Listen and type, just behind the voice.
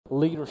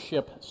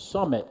Leadership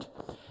Summit.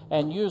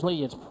 And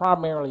usually it's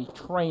primarily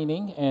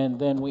training, and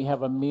then we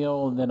have a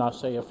meal, and then I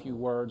say a few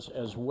words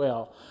as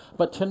well.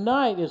 But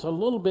tonight is a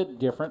little bit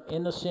different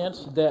in the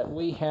sense that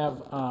we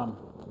have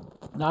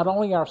not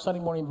only our Sunday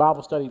morning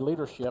Bible study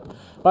leadership,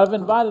 but I've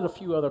invited a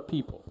few other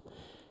people.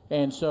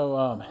 And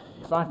so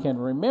if I can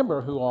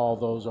remember who all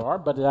those are,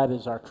 but that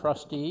is our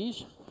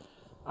trustees,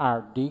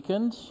 our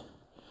deacons,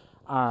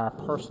 our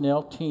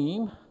personnel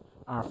team,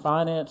 our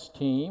finance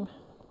team,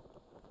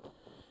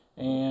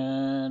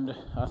 and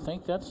I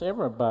think that's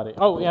everybody.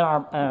 Oh,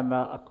 and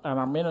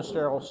our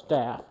ministerial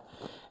staff.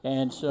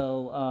 And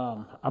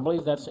so I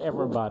believe that's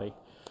everybody.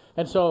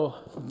 And so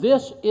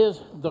this is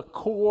the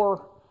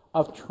core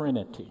of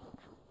Trinity.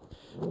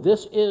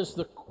 This is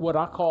what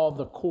I call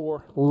the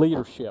core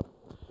leadership.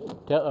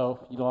 Uh-oh,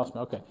 you lost me.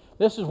 Okay.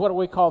 This is what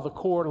we call the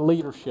core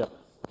leadership.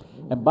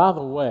 And by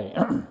the way,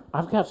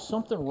 I've got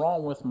something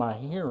wrong with my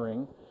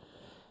hearing.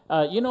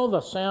 You know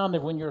the sound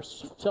of when your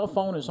cell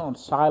phone is on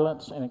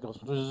silence and it goes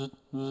zzz,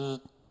 zzz,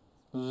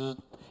 zzz.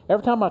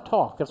 Every time I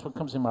talk, that's what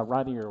comes in my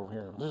right ear over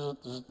here. Zzz,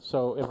 zzz.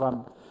 So if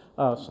I'm,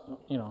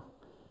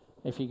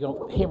 if you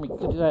go hear me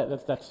do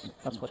that, that's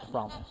what the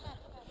problem is.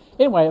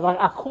 Anyway, like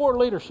our core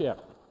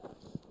leadership.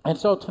 And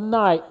so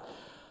tonight,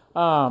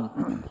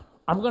 I'm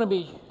going to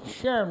be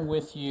sharing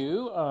with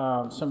you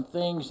some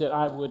things that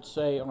I would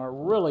say are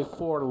really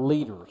for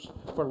leaders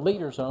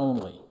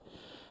only.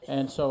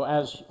 And so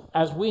as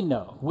we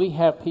know, we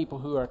have people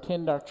who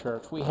attend our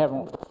church. We have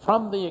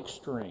on the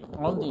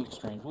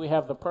extremes. We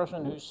have the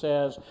person who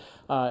says,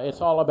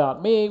 it's all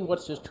about me.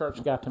 What's this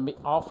church got to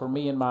offer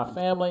me and my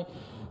family?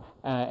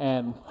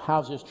 And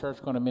how's this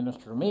church going to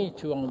minister to me?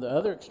 To on the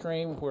other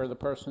extreme where the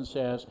person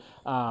says,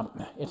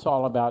 it's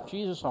all about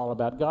Jesus, all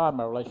about God,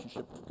 my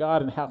relationship with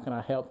God, and how can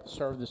I help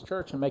serve this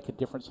church and make a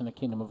difference in the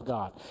kingdom of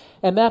God?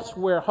 And that's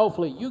where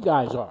hopefully you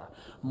guys are,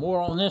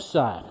 more on this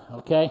side,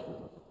 okay?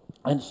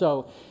 And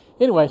so,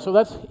 anyway, so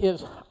that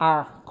is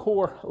our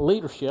core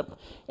leadership.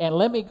 And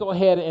let me go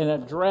ahead and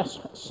address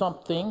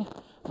something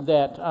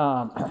that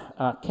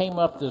came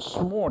up this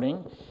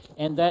morning,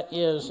 and that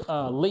is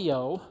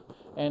Leo.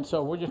 And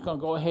so we're just going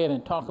to go ahead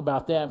and talk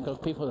about that because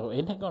people go,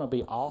 isn't it going to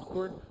be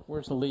awkward?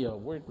 Where's the Leo?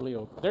 Where's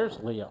Leo? There's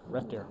Leo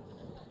right there.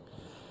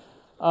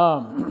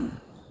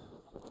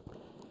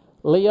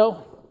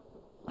 Leo,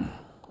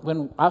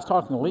 when I was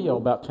talking to Leo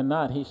about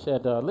tonight, he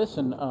said,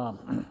 listen,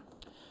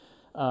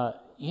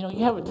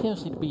 you have a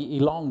tendency to be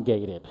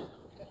elongated.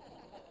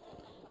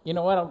 You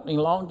know what?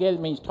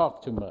 Elongated means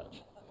talk too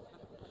much.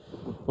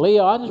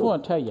 Leo, I just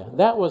want to tell you,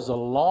 that was the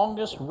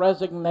longest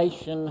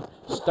resignation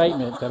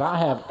statement that I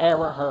have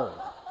ever heard.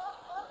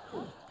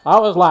 I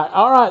was like,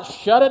 all right,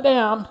 shut it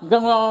down.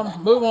 Go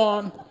on, move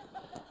on.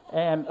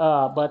 And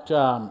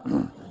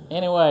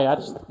anyway, I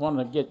just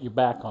wanted to get you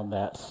back on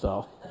that.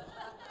 So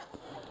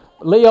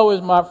Leo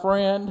is my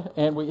friend,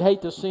 and we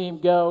hate to see him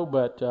go,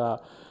 but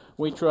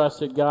we trust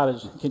that God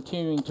is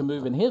continuing to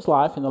move in his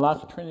life and the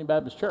life of Trinity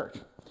Baptist Church.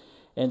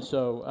 And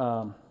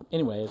so,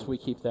 anyway, as we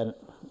keep that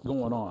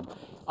going on.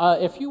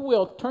 If you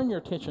will, turn your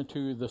attention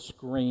to the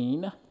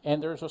screen,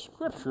 and there's a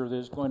scripture that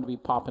is going to be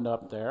popping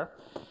up there.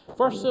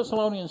 1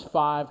 Thessalonians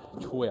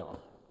 5:12.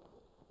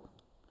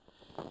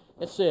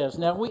 It says,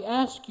 now we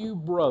ask you,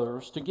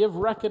 brothers, to give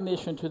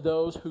recognition to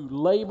those who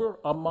labor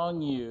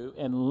among you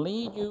and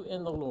lead you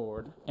in the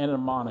Lord and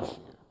admonish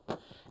you,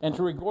 and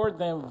to regard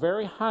them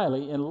very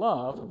highly in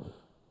love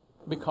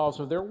because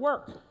of their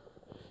work,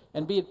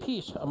 and be at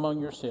peace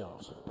among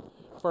yourselves.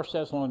 1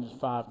 Thessalonians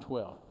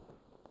 5:12.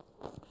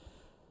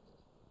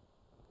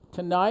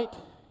 Tonight,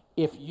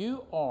 if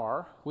you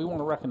are, we want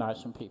to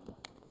recognize some people.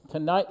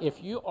 Tonight,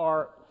 if you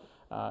are,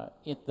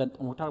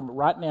 we're talking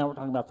about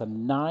the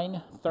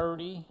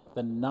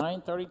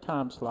 9:30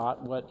 time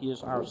slot, what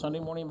is our Sunday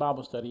morning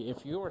Bible study.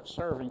 If you are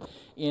serving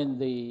in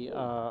the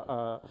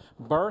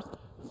birth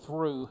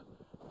through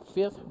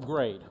 5th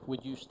grade,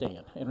 would you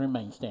stand and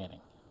remain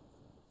standing?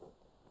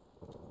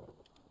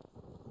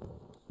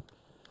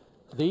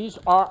 These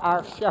are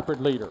our shepherd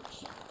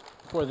leaders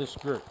for this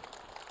group.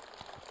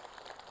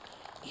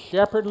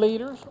 Shepherd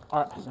leaders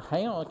are,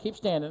 hang on, keep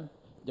standing.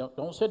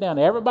 Don't sit down.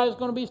 Everybody's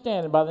going to be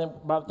standing by the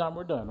time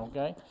we're done,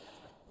 okay?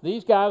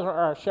 These guys are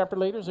our shepherd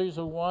leaders. These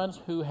are the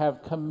ones who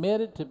have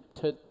committed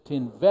to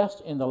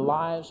invest in the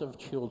lives of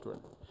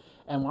children.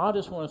 And I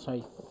just want to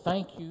say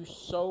thank you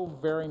so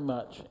very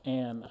much.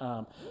 And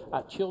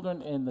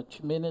children and the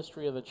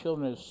ministry of the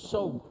children is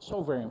so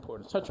very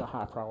important, such a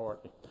high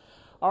priority.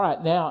 All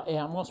right, now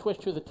I'm going to switch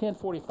to the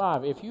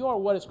 1045. If you are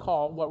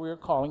what we're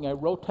calling a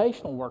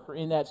rotational worker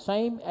in that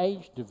same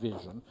age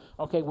division,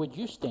 okay, would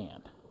you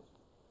stand?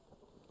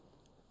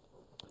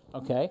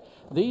 Okay,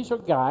 these are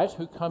guys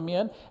who come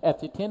in at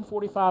the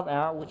 1045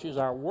 hour, which is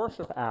our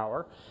worship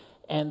hour,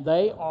 and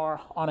they are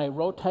on a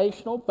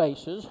rotational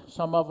basis,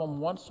 some of them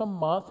once a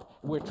month.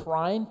 We're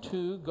trying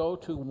to go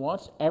to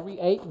once every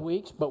 8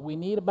 weeks, but we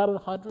need about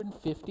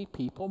 150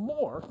 people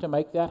more to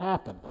make that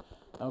happen.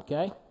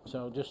 Okay,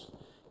 so just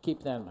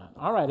keep that in mind.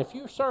 All right, if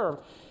you serve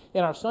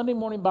in our Sunday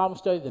morning Bible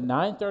study, the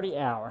 9:30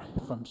 hour,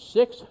 from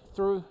 6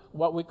 through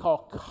what we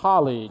call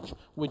college,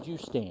 would you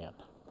stand?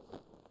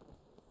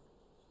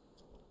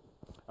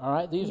 All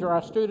right, these are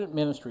our student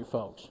ministry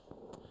folks.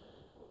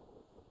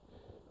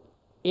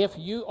 If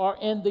you are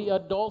in the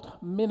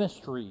adult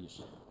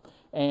ministries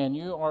and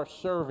you are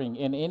serving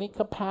in any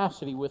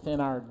capacity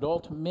within our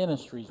adult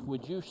ministries,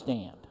 would you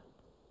stand?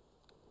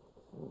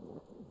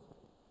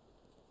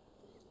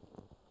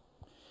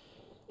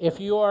 If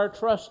you are a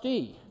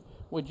trustee,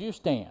 would you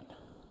stand?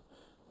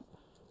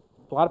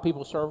 A lot of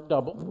people serve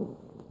double.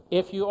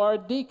 If you are a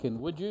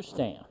deacon, would you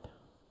stand?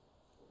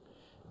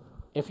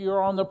 If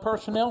you're on the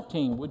personnel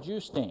team, would you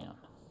stand?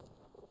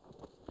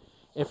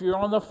 If you're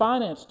on the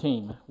finance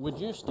team, would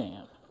you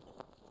stand?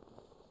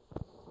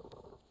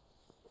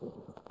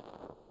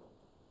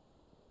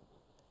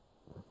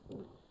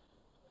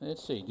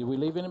 Let's see, did we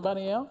leave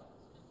anybody out?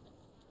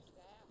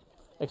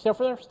 Except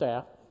for their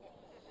staff.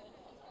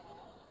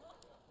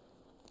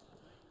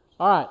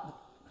 All right.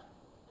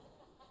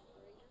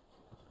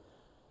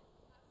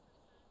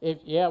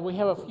 Yeah, we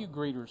have a few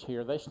greeters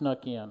here. They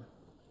snuck in.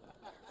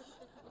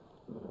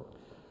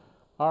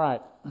 All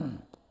right.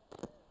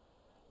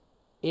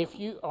 If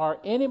you are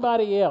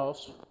anybody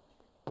else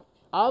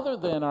other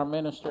than our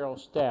ministerial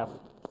staff,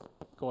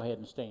 go ahead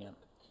and stand.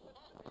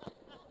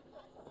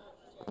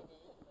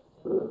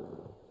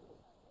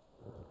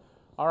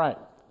 All right.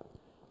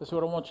 This is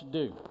what I want you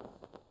to do.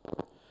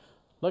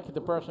 Look at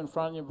the person in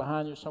front of you,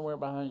 behind you, somewhere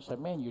behind you, say,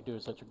 man, you're doing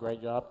such a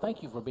great job.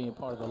 Thank you for being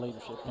part of the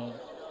leadership team.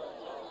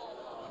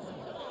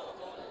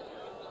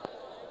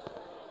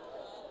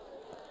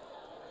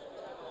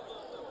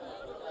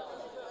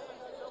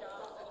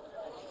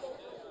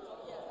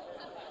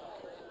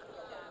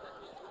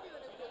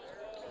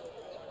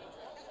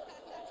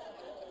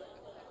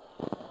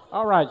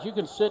 All right, you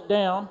can sit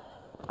down.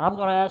 I'm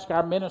going to ask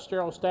our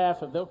ministerial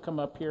staff if they'll come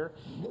up here,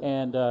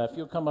 and if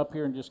you'll come up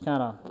here and just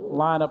kind of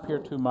line up here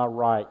to my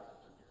right.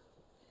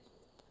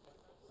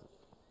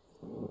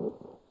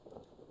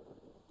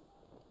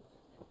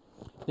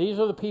 These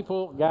are the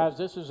people, guys,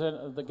 this is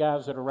the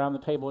guys that are around the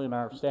table in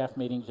our staff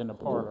meetings in the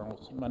parlor on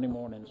Monday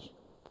mornings.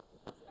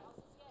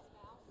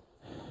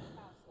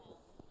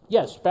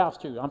 Yes, spouse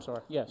too. I'm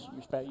sorry. Yes,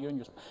 your spouse, you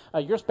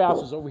and your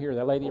spouse is over here.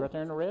 That lady right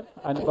there in the red,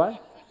 in the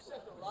black.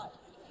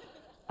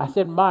 I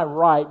said my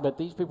right, but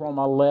these people on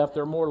my left,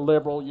 they're more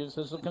liberal. This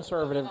is a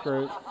conservative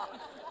group.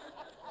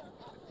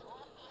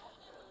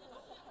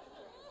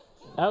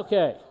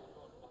 Okay.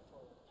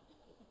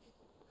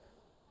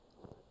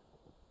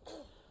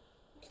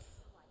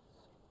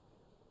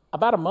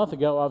 About a month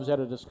ago, I was at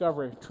a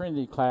Discovery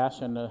Trinity class,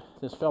 and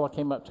this fellow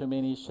came up to me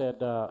and he said,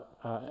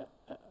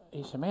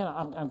 man,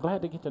 I'm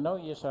glad to get to know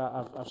you.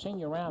 So I've seen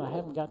you around. I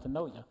haven't got to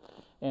know you.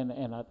 And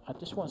I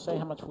just want to say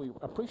how much we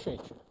appreciate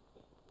you.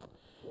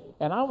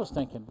 And I was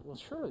thinking, well,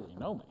 surely you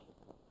know me.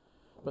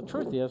 But the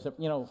truth is that,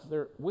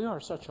 we are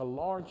such a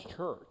large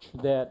church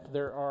that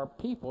there are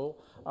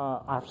people,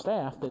 our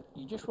staff, that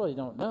you just really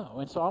don't know.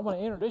 And so I want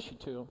to introduce you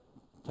to them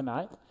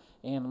tonight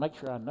and make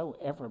sure I know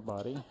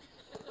everybody.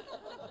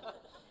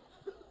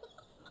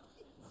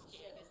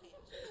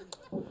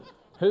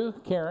 Who?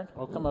 Karen?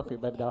 Oh, come up here,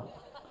 baby doll.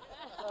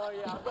 Oh,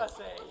 yeah, I'm going to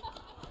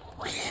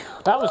say.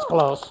 That was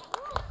close.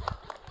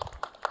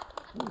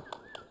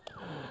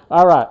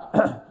 All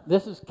right.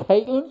 This is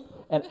Caitlin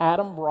and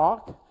Adam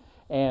Brock.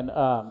 And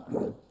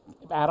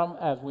Adam,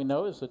 as we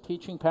know, is the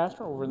teaching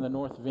pastor over in the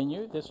North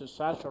Venue. This is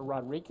Sasha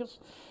Rodriguez,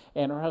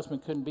 and her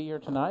husband couldn't be here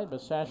tonight,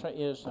 but Sasha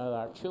is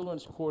our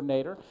children's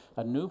coordinator,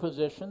 a new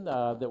position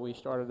that we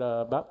started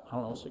about,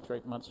 6 or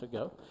 8 months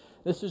ago.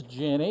 This is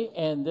Jenny,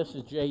 and this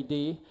is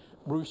J.D.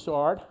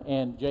 Broussard,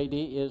 and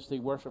J.D. is the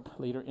worship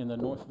leader in the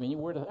North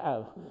Venue.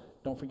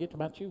 Don't forget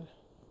about you.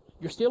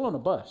 You're still on the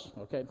bus,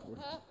 okay?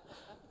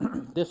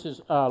 This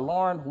is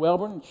Lauren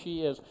Welburn.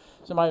 She is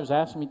somebody who's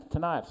asking me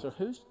tonight, so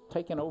who's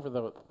taking over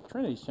the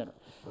Trinity Center?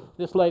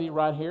 This lady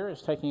right here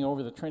is taking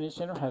over the Trinity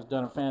Center, has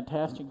done a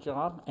fantastic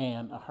job,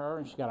 and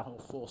she's got a whole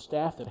full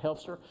staff that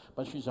helps her,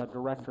 but she's our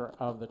director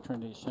of the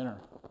Trinity Center.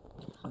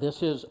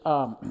 This is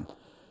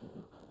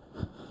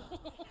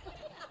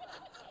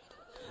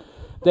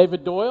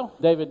David Doyle.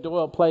 David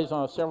Doyle plays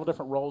on several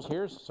different roles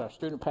here. He's our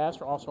student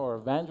pastor, also our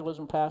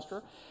evangelism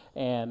pastor,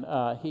 and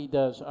he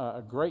does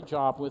a great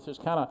job with us.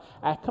 Kind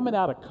of coming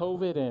out of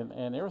COVID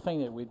and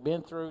everything that we've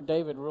been through,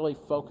 David really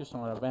focused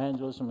on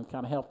evangelism and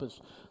kind of helped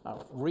us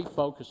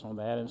refocus on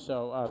that. And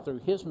so through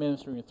his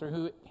ministry and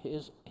through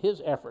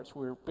his efforts,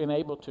 we've been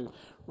able to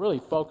really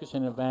focus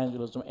in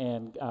evangelism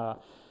and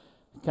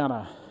kind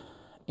of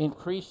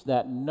increase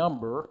that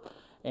number.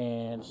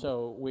 And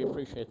so we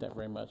appreciate that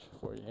very much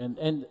for you.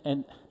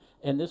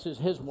 And this is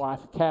his wife,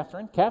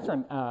 Catherine.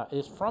 Catherine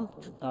is from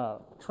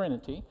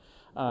Trinity.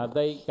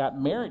 They got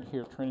married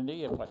here at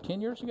Trinity,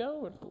 10 years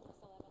ago?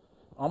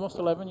 Almost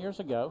 11 years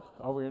ago.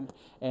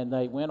 And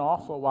they went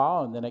off for a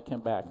while, and then they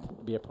came back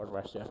to be a part of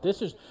our staff.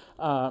 This is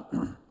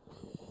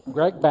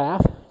Greg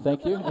Bath,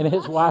 thank you, and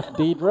his wife,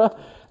 Deidre.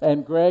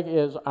 And Greg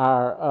is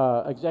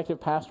our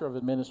executive pastor of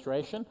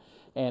administration.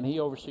 and he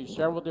oversees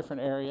several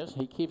different areas.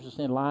 He keeps us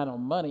in line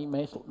on money,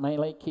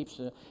 mainly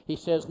he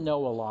says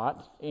no a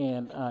lot,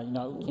 and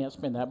we can't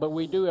spend that. But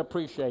we do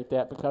appreciate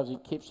that because he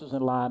keeps us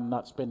in line and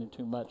not spending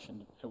too much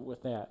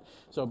with that.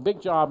 So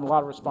big job and a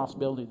lot of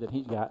responsibility that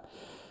he's got.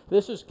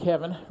 This is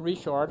Kevin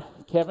Richard.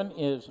 Kevin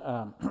is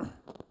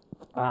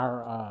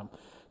our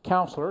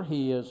counselor.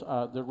 He is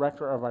the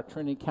director of our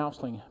Trinity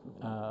Counseling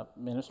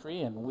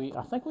Ministry, and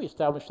I think we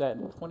established that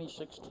in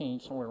 2016,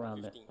 somewhere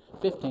around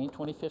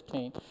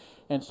 2015.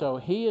 And so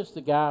he is the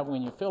guy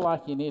when you feel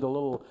like you need a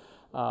little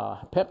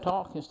pep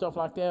talk and stuff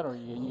like that, or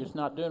you're just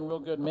not doing real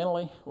good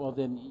mentally, well,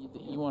 then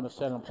you want to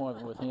set an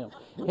appointment with him.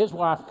 His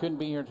wife couldn't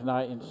be here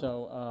tonight, and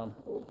so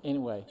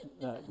anyway,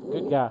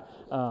 good guy.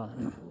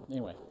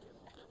 Anyway.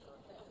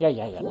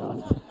 Yeah.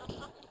 No.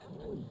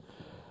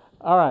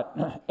 All right,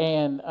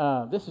 and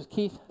this is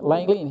Keith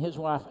Langley and his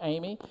wife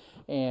Amy,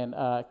 and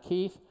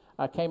Keith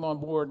came on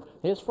board.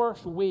 His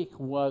first week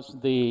was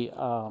the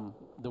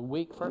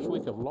first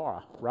week of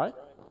Laura, right?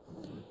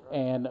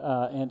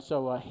 And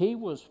so he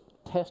was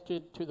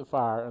tested to the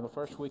fire in the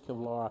first week of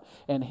Laura,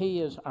 and he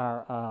is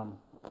our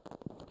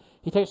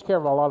he takes care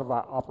of a lot of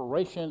our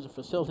operations,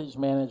 facilities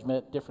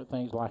management, different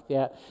things like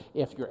that.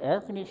 If your air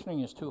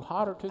conditioning is too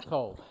hot or too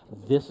cold,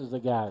 this is the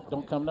guy.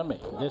 Don't come to me.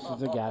 This is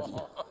the guy.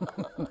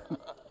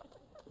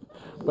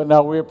 But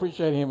no, we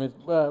appreciate him. He's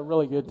a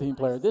really good team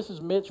player. This is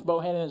Mitch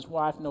Bohan and his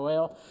wife,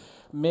 Noelle.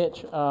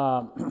 Mitch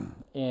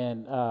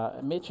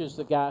Mitch is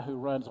the guy who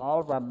runs all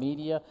of our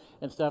media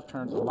and stuff,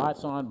 turns the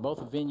lights on, both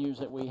the venues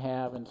that we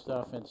have and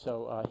stuff. And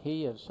so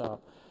he is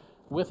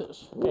with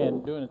us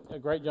and doing a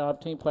great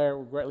job. Team player,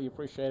 we greatly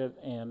appreciate it.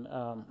 And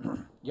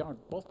y'all are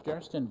both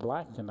dressed in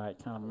black tonight,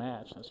 kind of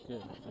match. That's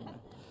good.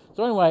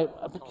 So anyway,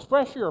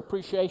 express your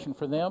appreciation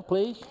for them,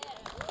 please.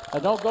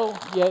 Don't go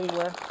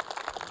anywhere.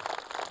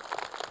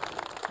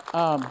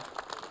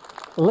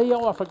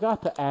 Leo, I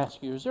forgot to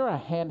ask you, is there a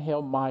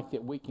handheld mic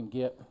that we can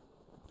get?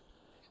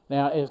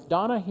 Now, is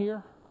Donna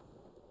here?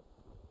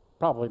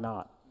 Probably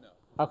not.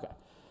 No. Okay.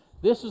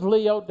 This is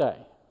Leo Day.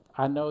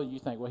 I know you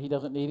think, well, he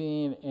doesn't need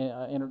any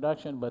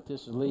introduction, but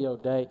this is Leo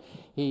Day.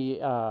 He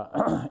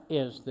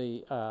is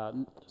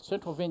the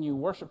Central Venue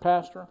worship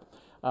pastor,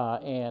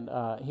 and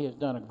he has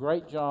done a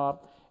great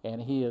job,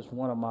 and he is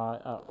one of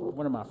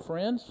my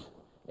friends,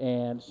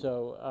 and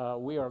so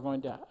we are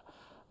going to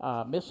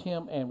miss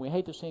him, and we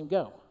hate to see him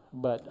go.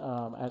 But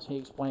as he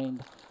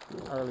explained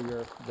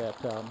earlier,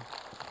 that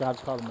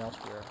God's called him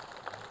elsewhere.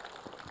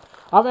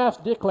 I've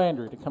asked Dick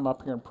Landry to come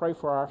up here and pray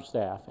for our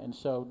staff. And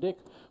so, Dick,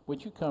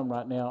 would you come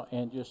right now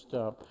and just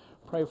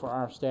pray for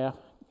our staff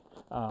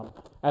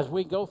as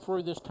we go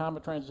through this time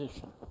of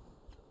transition?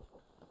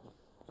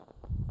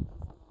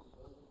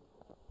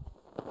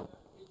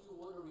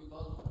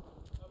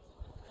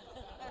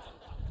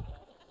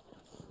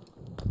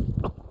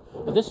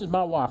 This is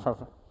my wife,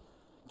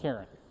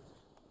 Karen.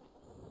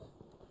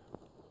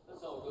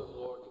 Let's all go to the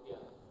Lord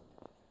together.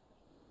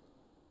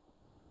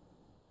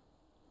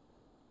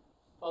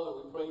 Father,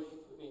 we praise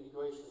you for being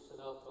gracious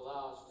enough to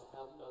allow us to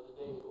have another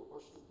day to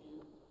worship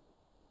you.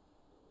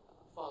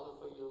 Father,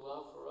 for your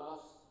love for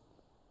us,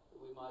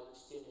 that we might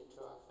extend it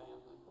to our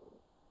family.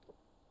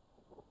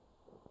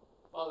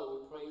 Father,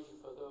 we praise you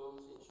for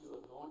those that you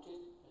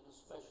anointed in a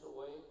special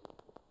way.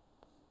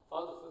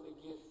 Father, for the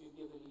gift you've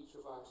given each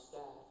of our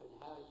staff and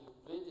how you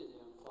blended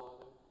them,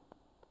 Father,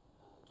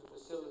 to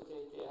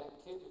facilitate the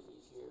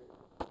activities here,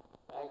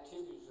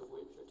 activities of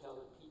which are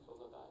telling people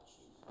about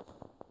Jesus.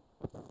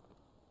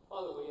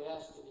 Father, we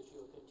ask you that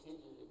you'll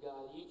continue to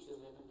guide each of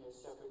them in their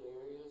separate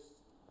areas.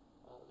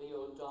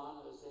 Leo and Donna,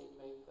 as they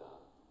make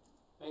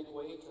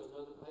way to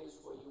another place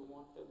where you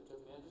want them to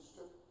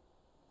minister.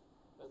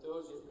 But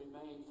those that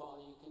remain,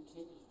 Father, you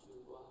continue to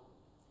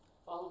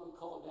Father, we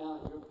call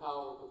down your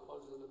power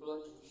because of the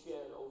blood you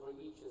shed over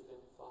each of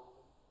them,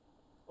 Father.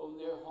 On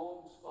their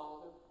homes,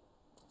 Father,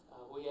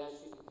 we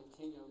ask you to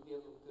continue to give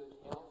them good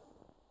health,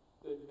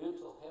 good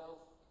mental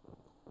health,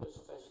 but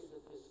especially the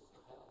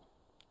physical health.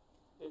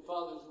 And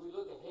Father, as we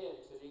look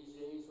ahead to these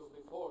days that are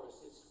before us,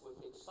 it's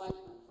with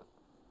excitement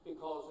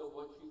because of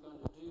what you're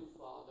going to do,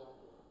 Father,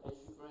 as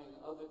you bring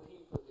other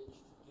people that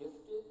you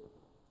gifted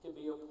to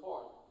be a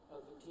part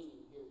of the team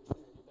here at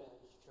Trinity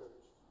Baptist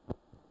Church.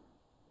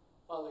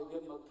 Father,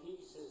 give them a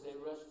peace as they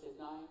rest at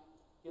night.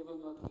 Give them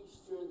a peace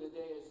during the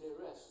day as they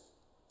rest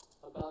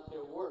about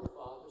their work,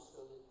 Father,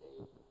 so that they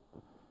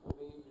will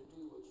be able to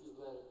do what you've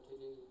led them to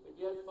do. But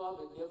yet,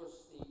 Father, give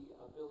us the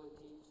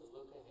ability to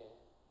look ahead.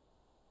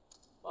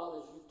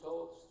 Father, as you've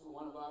told us through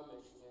one of our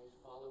missionaries,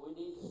 Father, we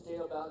need to stay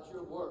about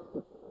your work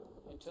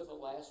until the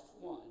last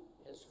one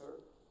has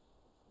heard.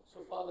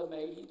 So, Father,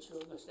 may each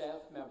of the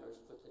staff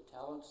members, with the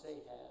talents they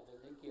have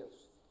and the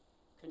gifts,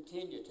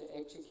 continue to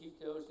execute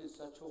those in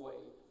such a way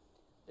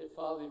that,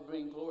 Father, would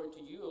bring glory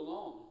to you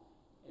alone,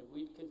 and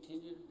we'd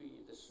continue to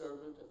be the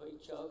servant of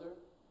each other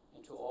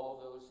and to all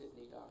those that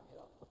need our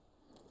help.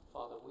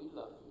 Father, we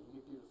love you in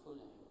your beautiful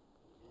name.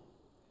 Amen.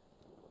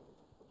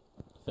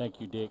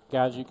 Thank you, Dick.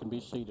 Guys, you can be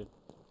seated.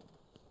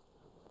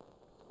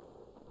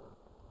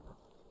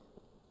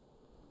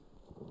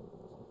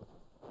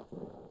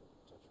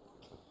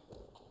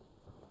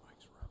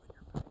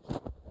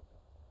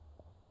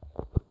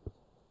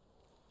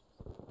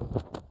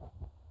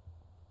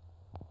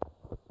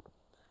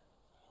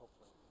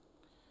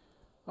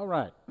 All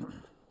right.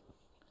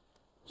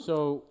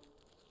 So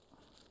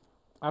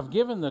I've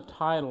given the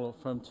title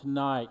from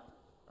tonight,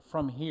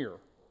 From Here.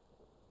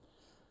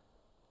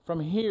 From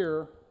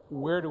here,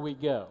 where do we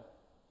go?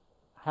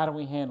 How do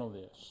we handle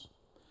this?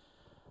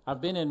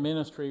 I've been in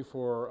ministry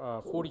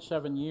for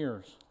 47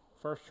 years.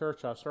 First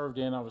church I served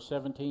in, I was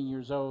 17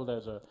 years old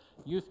as a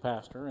youth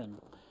pastor,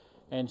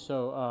 and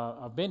so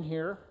I've been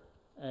here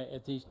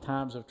at these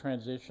times of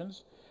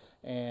transitions,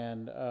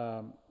 and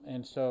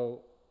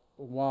so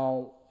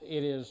while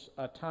it is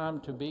a time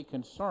to be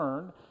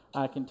concerned,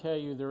 I can tell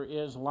you there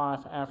is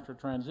life after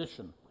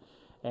transition,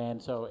 and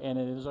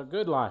it is a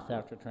good life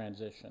after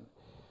transition.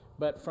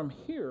 But from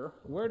here,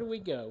 where do we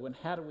go, and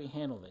how do we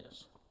handle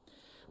this?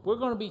 We're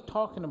going to be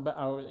talking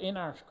about in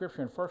our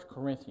scripture in 1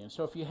 Corinthians.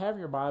 So if you have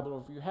your Bible,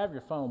 or if you have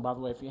your phone, by the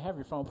way, if you have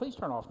your phone, please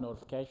turn off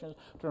notifications,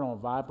 turn on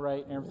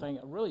vibrate and everything.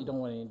 I really don't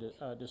want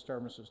any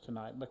disturbances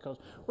tonight, because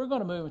we're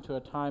going to move into a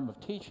time of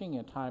teaching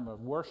and time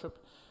of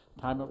worship,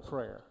 time of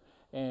prayer.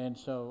 And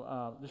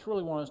so just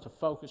really want us to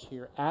focus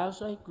here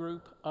as a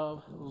group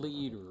of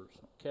leaders,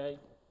 okay?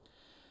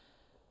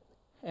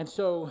 And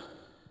so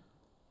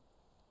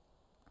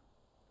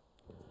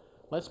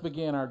let's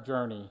begin our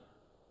journey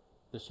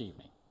this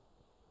evening.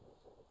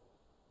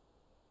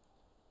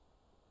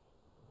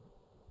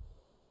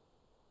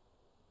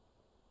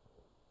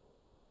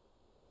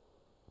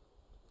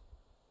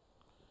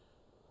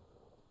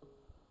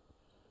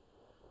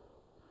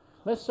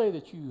 Let's say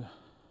that you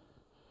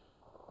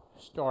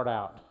start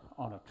out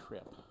on a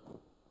trip.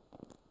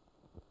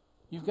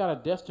 You've got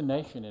a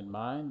destination in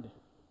mind.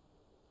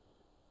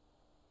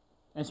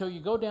 And so you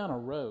go down a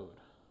road.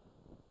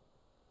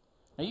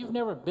 Now, you've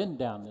never been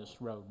down this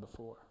road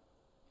before.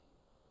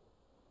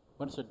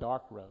 But it's a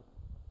dark road.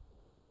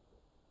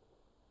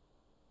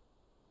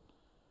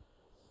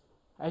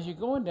 As you're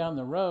going down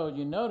the road,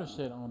 you notice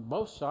that on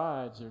both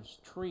sides there's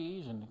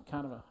trees, and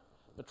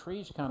the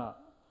trees kind of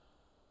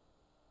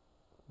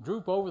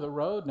droop over the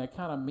road, and they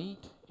kind of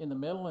meet in the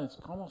middle, and it's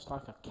almost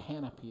like a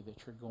canopy that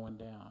you're going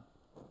down.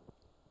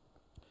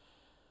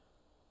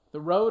 The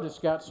road has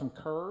got some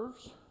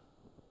curves.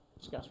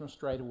 It's got some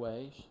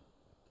straightaways.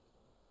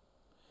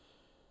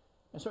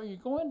 And so you're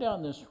going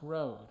down this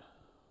road,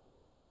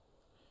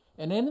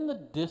 and then in the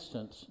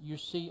distance you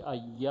see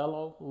a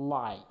yellow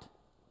light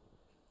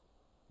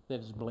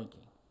that is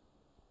blinking.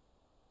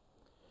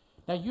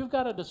 Now you've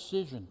got a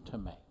decision to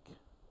make.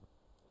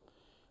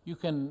 You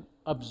can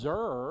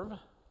observe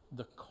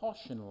the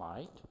caution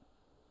light,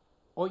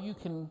 or you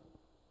can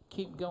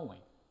keep going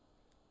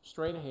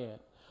straight ahead,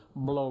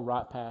 blow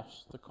right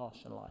past the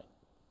caution light.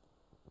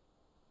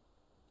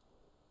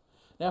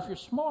 Now, if you're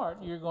smart,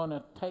 you're going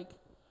to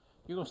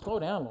slow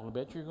down a little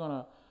bit. You're going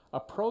to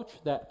approach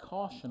that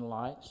caution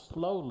light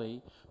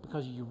slowly,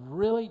 because you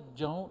really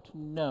don't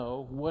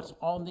know what's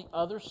on the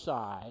other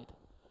side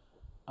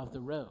of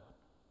the road.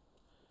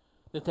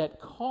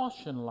 That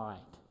caution light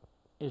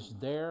is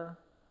there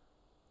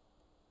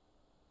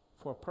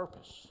for a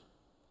purpose.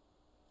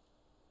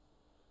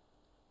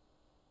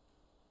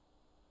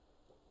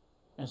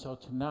 And so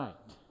tonight,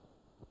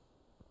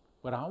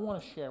 what I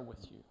want to share with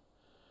you,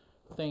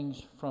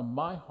 things from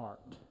my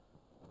heart,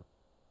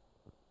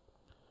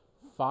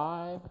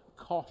 5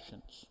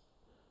 cautions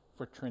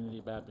for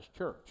Trinity Baptist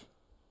Church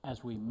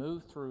as we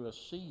move through a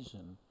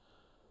season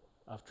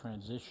of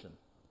transition.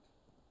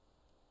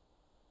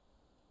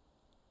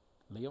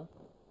 Leo?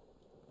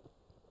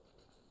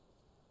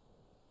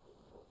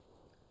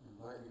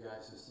 I invite you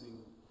guys to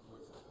sing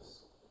with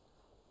us.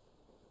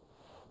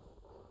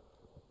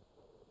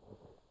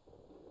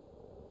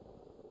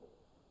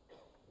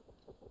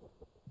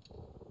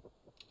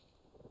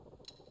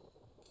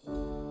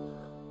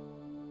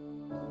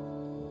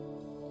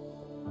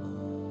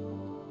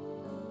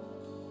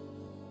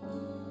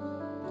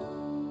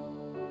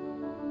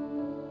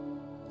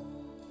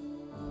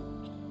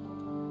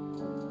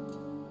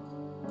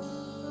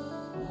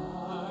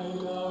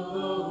 Light of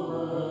the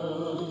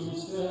world, you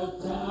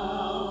step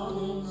down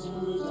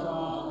into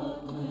darkness.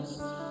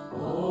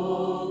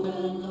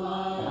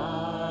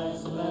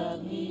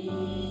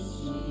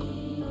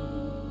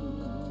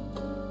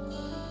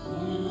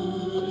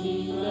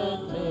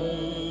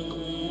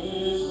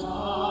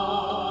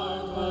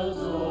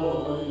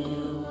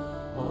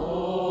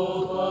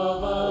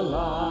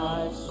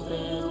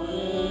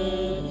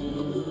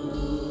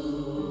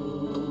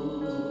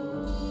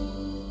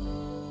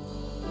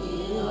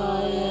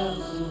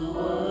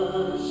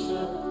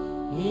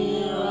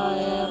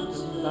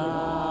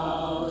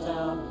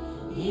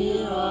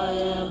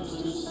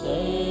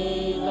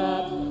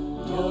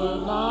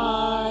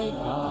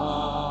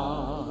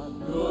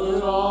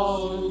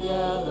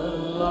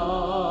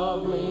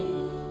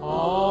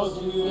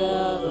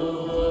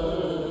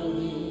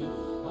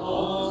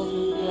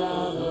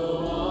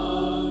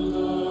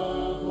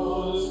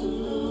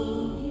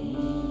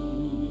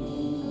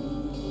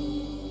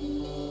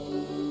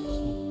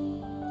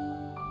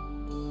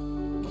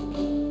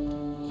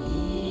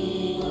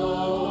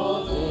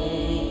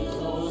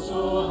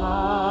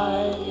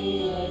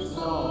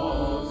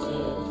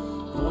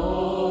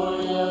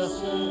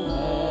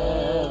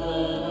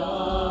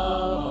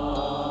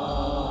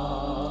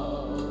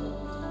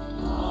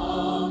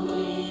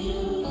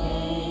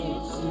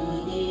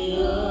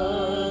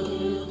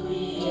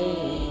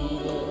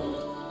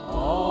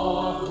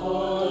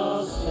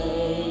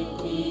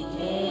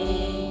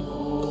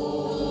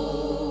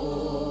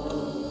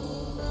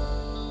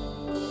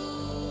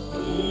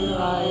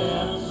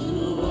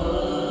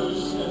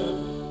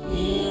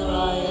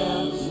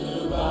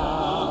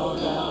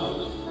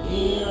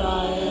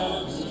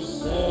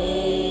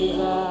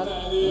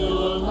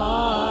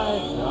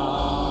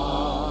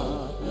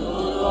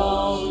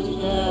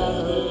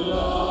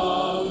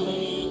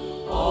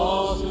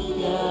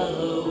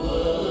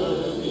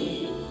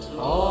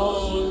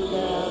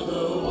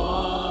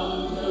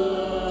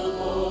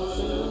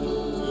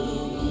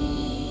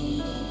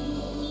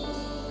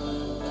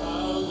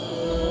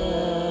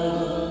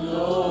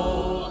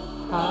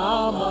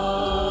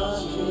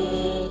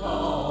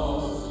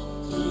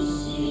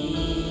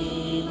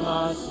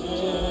 my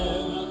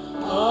sin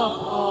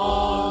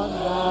upon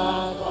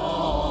that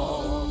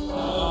cross.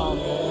 I'll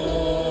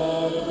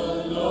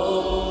never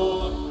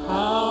know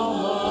how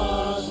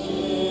much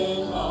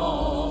it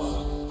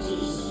cost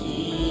to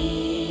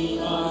see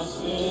my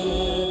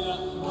sin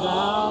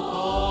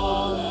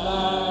upon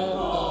that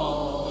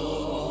cross.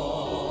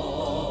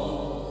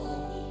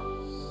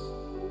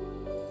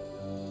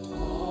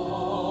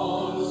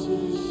 All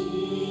to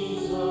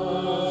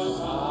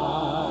Jesus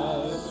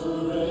I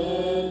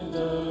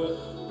surrender.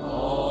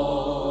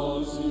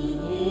 All to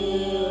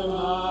Him I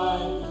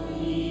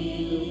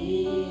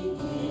freely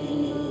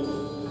give.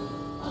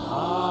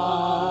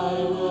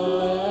 I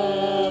will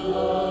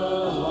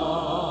ever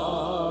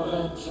love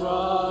and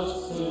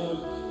trust Him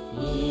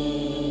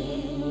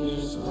in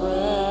His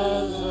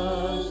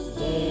presence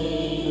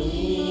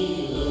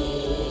daily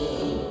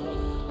live.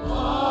 I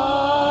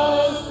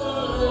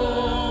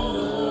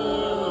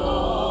surrender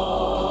all.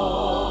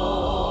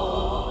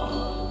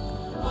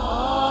 I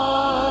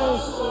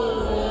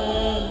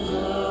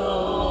surrender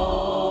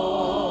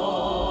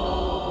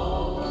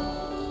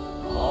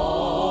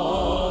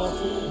all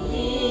to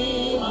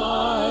Thee,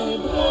 my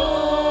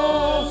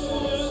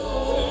blessed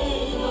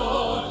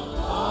Savior.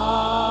 I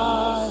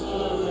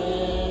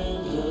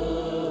surrender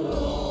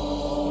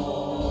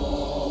all.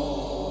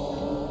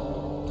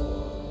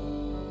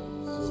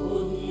 So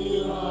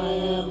here I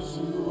am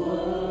to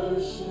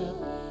worship.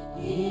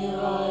 Here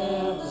I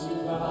am to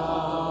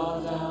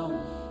bow down.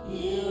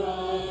 Here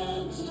I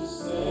am to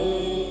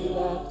say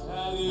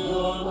that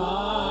You're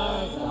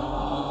my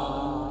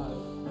God.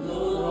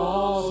 You're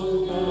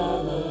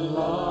altogether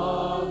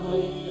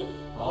lovely,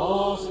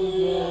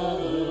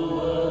 altogether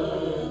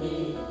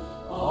worthy,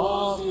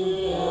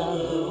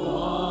 altogether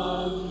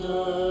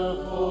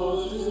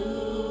wonderful to me.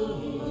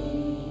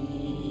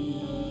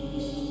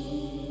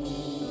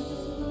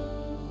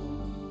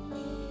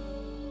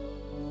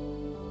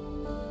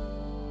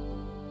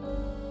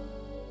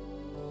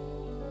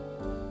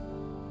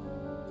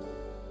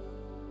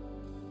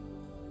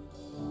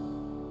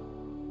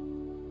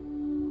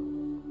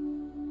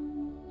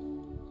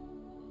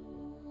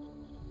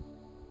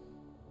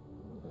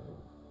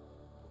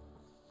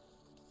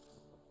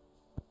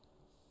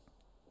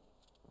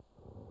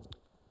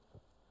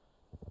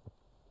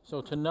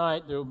 So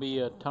tonight there will be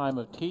a time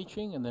of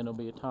teaching, and then there'll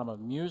be a time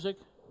of music,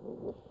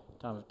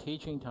 time of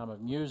teaching, time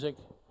of music,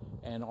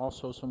 and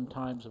also some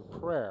times of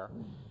prayer.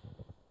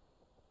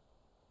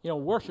 You know,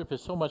 worship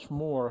is so much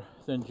more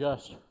than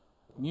just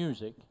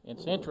music.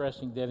 It's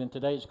interesting that in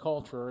today's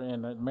culture,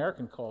 in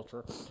American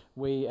culture,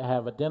 we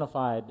have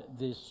identified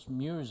this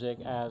music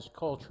as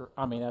culture,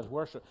 as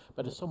worship,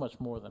 but it's so much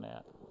more than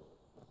that.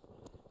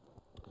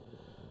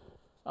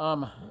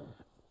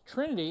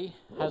 Trinity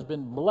has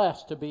been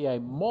blessed to be a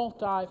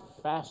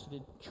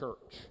multifaceted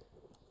church.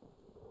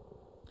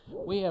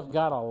 We have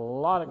got a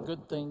lot of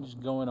good things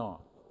going on.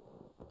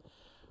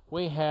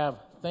 We have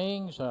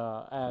things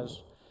as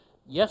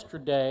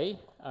yesterday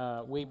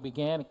we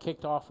began and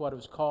kicked off what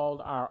was called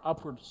our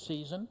upward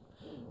season.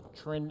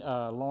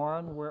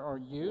 Lauren, where are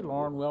you?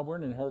 Lauren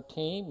Wilburn and her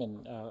team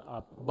and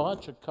a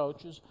bunch of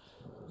coaches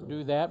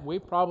do that. We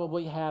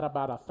probably had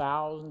about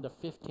 1,000 to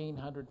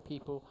 1,500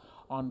 people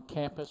on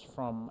campus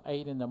from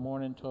 8 in the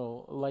morning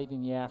till late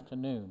in the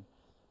afternoon.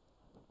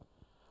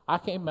 I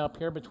came up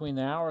here between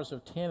the hours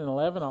of 10 and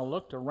 11. I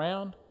looked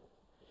around,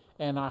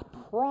 and I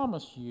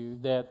promise you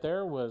that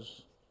there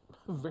was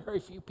very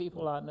few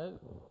people I knew.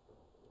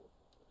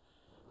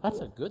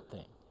 That's a good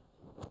thing.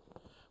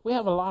 We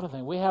have a lot of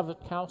things. We have a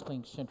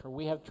counseling center.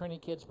 We have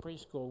Trinity Kids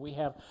Preschool. We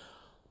have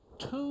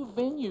 2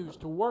 venues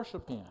to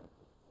worship in.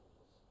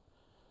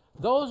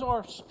 Those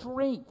are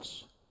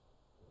strengths.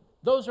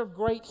 Those are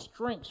great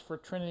strengths for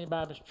Trinity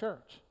Baptist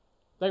Church.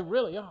 They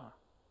really are.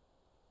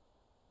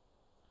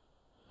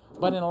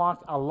 But in a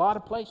lot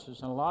of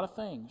places and a lot of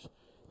things,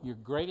 your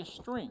greatest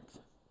strength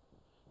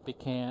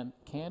can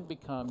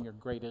become your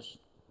greatest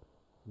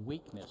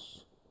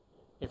weakness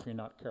if you're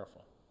not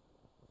careful.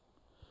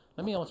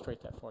 Let me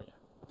illustrate that for you.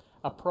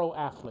 A pro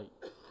athlete.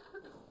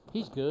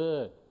 He's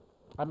good.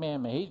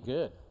 He's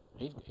good.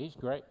 He's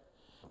great.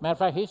 Matter of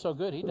fact, he's so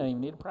good he doesn't even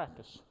need to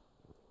practice.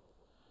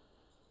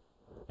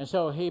 And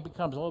so he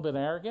becomes a little bit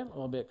arrogant, a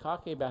little bit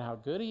cocky about how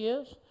good he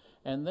is,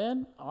 and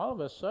then all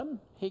of a sudden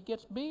he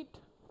gets beat.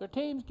 Their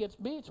team gets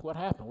beat. What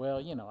happened? Well,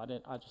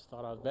 I just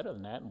thought I was better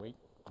than that, and we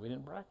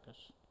didn't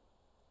practice.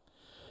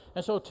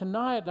 And so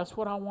tonight, that's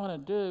what I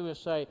want to do is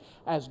say,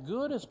 as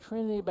good as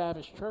Trinity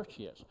Baptist Church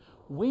is,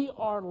 we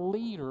are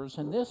leaders,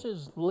 and this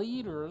is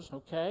leaders,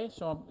 okay?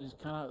 So it's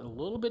kind of a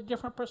little bit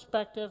different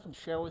perspective and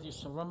share with you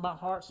some of my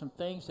heart, some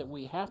things that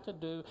we have to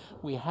do.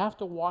 We have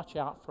to watch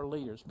out for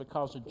leaders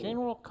because the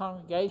general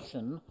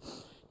congregation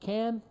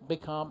can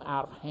become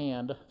out of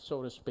hand,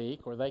 so to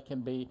speak, or they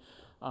can be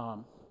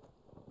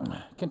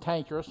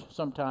cantankerous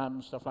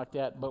sometimes, stuff like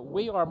that. But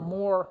we are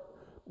more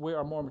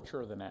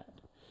mature than that.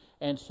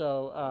 And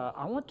so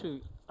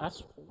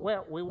that's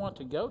where we want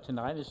to go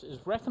tonight, is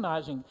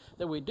recognizing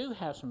that we do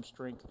have some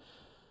strength,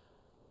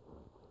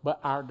 but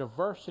our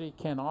diversity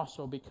can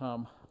also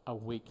become a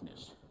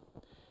weakness.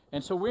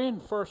 And so we're in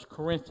 1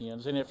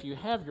 Corinthians, and if you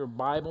have your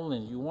Bible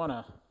and you want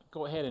to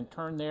go ahead and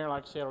turn there,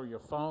 like I said, or your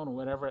phone or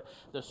whatever,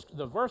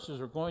 the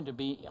verses are going to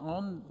be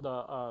on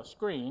the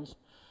screens.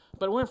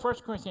 But we're in 1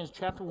 Corinthians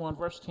chapter 1,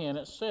 verse 10.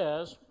 It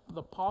says,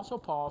 the Apostle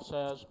Paul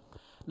says,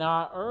 "Now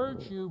I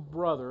urge you,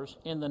 brothers,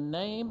 in the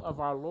name of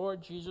our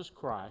Lord Jesus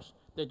Christ,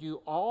 that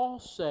you all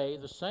say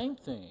the same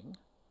thing,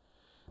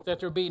 that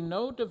there be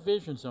no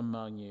divisions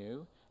among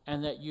you,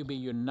 and that you be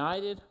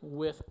united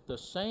with the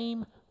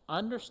same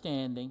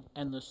understanding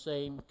and the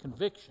same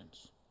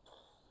convictions.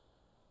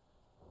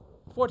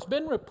 For it's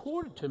been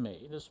reported to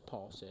me," this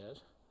Paul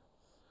says,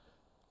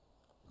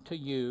 "to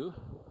you,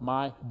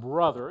 my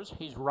brothers,"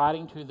 he's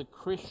writing to the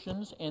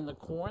Christians in the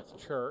Corinth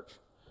church,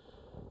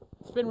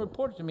 "it's been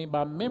reported to me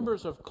by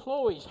members of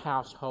Chloe's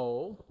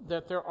household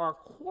that there are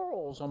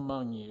quarrels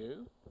among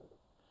you.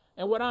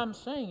 And what I'm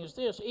saying is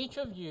this: each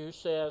of you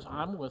says,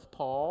 'I'm with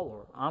Paul,'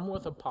 or 'I'm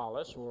with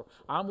Apollos,' or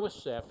 'I'm with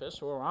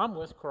Cephas,' or 'I'm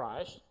with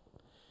Christ.'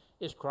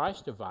 Is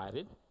Christ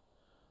divided?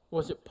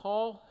 Was it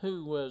Paul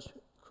who was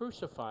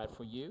crucified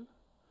for you?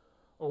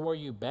 Or were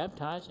you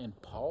baptized in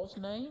Paul's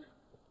name?"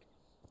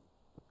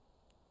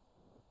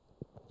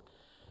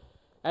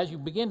 As you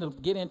begin to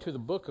get into the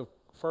book of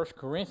 1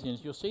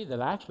 Corinthians, you'll see that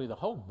actually the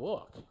whole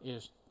book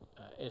is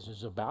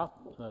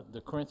about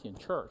the Corinthian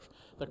church.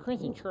 The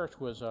Corinthian church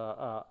was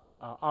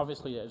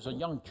obviously it was a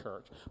young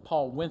church.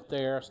 Paul went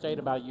there, stayed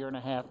about a year and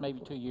a half, maybe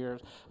 2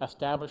 years,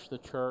 established the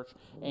church,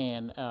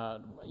 and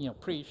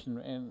preached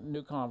and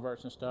new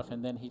converts and stuff,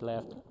 and then he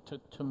left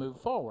to move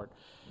forward.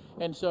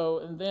 And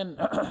then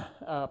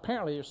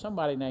apparently there's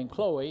somebody named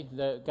Chloe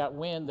that got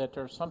wind that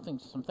there's some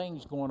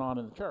things going on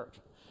in the church.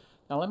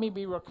 Now let me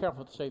be real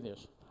careful to say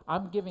this.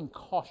 I'm giving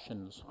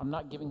cautions. I'm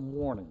not giving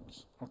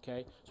warnings,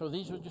 okay? So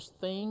these are just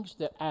things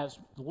that as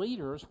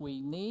leaders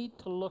we need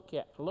to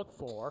look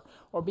for,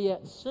 or be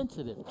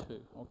sensitive to,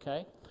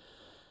 okay?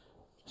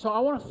 So I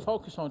want to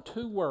focus on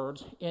 2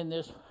 words in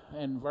this,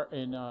 in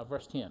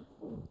verse 10.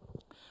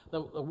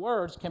 The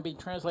words can be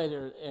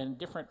translated in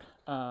different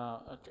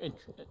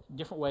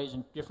ways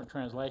in different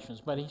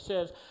translations, but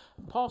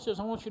Paul says,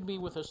 "I want you to be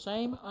with the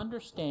same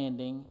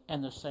understanding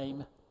and the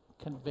same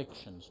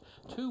convictions."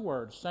 2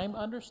 words, same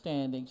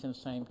understandings and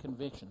same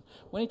conviction.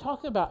 When he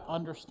talks about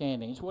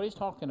understandings, what he's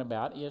talking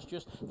about is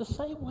just the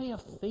same way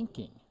of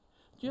thinking.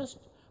 Just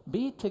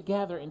be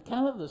together in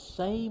kind of the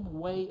same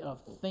way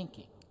of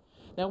thinking.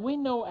 Now we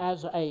know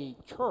as a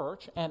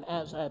church and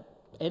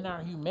in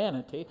our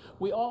humanity,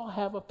 we all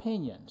have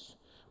opinions.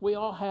 We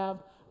all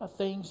have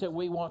things that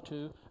we want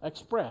to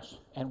express,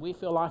 and we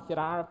feel like that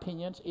our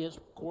opinions is,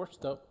 of course,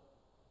 the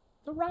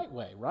right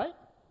way, right?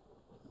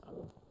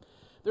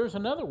 There's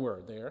another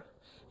word there.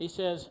 He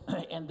says,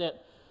 and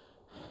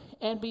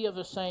be of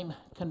the same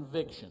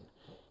conviction.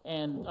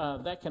 And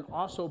that can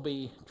also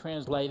be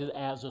translated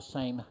as the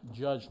same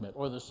judgment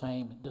or the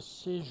same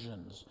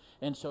decisions.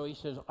 And so he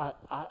says,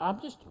 I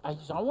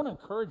want to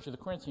encourage the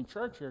Corinthian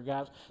church here,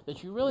 guys,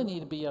 that you really need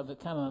to be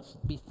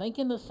be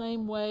thinking the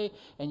same way,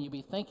 and you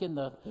be thinking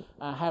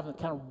having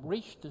kind of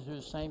reached to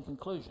the same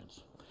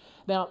conclusions.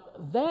 Now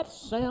that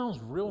sounds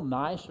real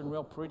nice and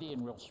real pretty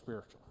and real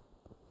spiritual.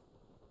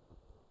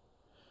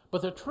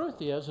 But the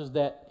truth is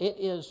that it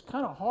is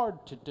kind of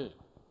hard to do,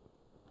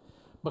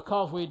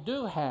 because we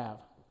do have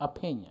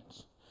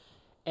opinions.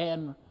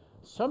 And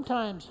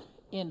sometimes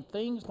in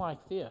things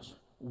like this,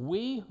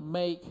 we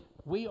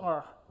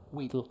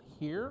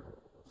hear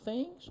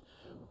things,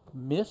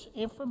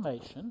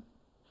 misinformation,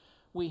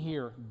 we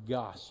hear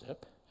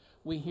gossip,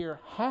 we hear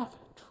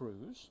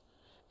half-truths,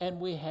 and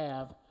we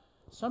have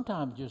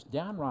sometimes just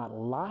downright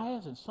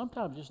lies and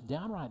sometimes just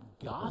downright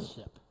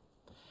gossip.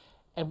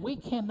 And we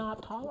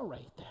cannot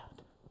tolerate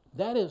that.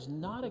 That is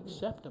not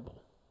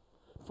acceptable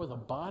for the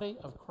body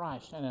of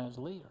Christ and as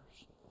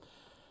leaders.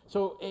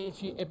 So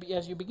as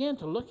you begin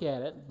to look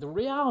at it, the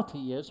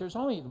reality is there's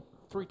only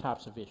 3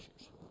 types of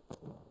issues.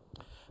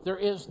 There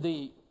is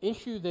the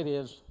issue that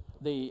is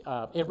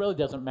it really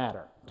doesn't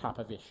matter type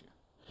of issue.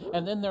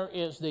 And then there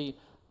is the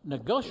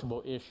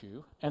negotiable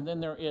issue, and then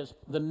there is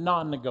the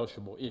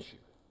non-negotiable issue.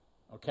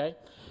 Okay?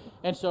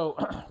 And so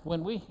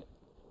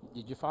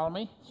did you follow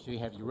me? So you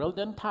have it really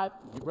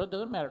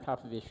doesn't matter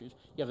type of issues.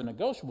 You have the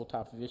negotiable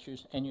type of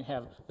issues, and you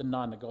have the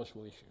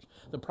non-negotiable issues.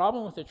 The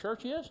problem with the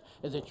church is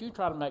that we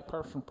try to make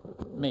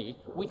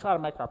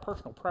our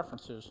personal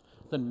preferences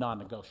the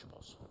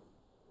non-negotiables.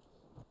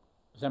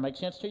 Does that make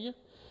sense to you?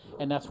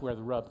 And that's where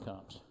the rub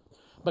comes.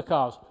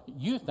 Because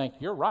you think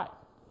you're right.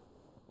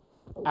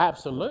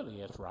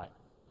 Absolutely it's right.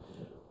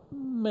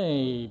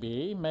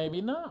 Maybe,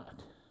 maybe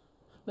not.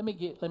 Let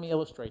me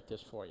illustrate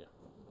this for you.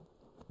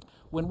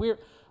 When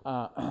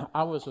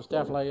I was a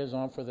staff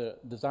liaison for the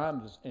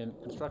design and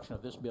construction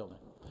of this building.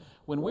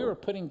 When we were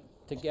putting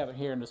together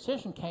here, a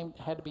decision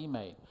had to be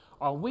made.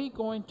 Are we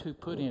going to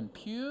put in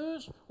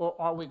pews, or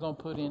are we going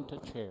to put into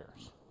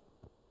chairs?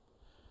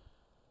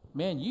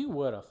 Man, you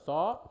would have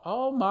thought,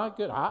 oh my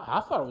goodness,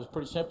 I thought it was a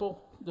pretty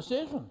simple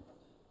decision.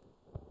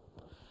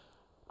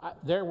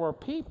 There were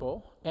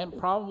people, and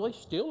probably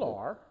still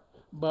are,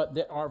 but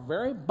that are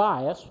very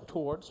biased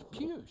towards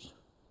pews.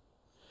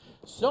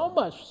 So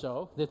much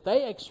so that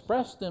they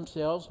expressed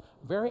themselves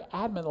very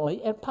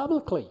adamantly and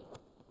publicly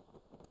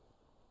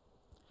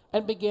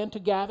and began to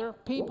gather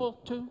people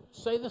to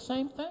say the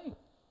same thing.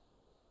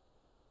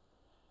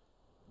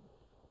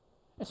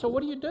 And so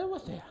what do you do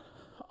with that?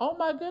 Oh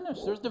my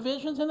goodness, there's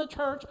divisions in the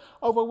church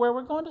over where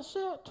we're going to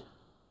sit.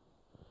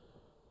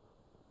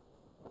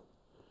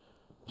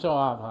 So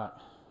I'm like,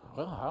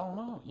 well, I don't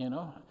know, you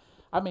know.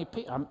 I mean,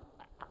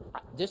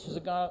 this is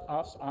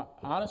a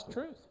honest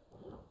truth.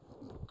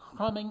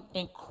 Coming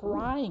and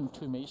crying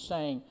to me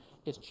saying,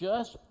 it's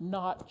just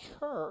not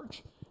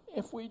church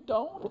if we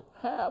don't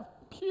have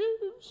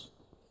pews.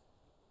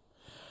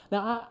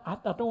 Now, I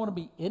don't want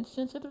to be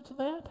insensitive to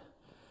that,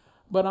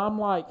 but I'm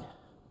like,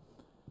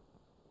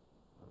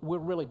 we're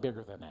really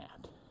bigger than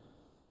that.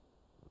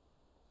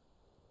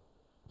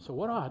 So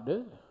what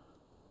do?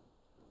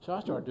 So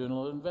I started doing a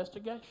little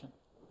investigation.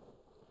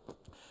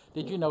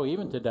 Did you know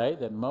even today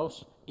that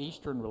most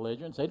Eastern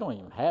religions, they don't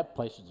even have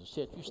places to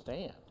sit, you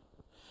stand.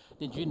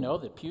 Did you know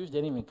that pews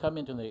didn't even come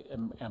into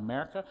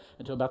America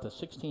until about the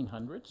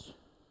 1600s?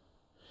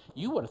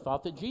 You would have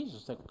thought that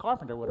Jesus, the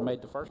carpenter, would have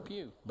made the first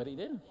pew, but he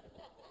didn't.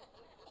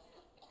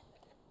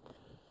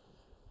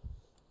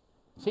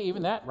 See,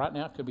 even that right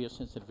now could be a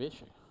sensitive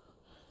issue.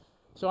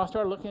 So I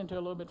started looking into it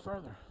a little bit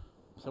further.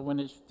 So when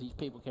these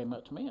people came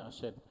up to me, I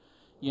said,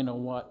 you know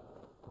what?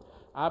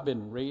 I've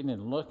been reading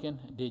and looking.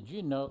 Did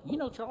you know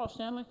Charles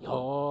Stanley?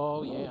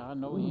 Oh, yeah, I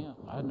know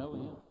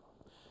him.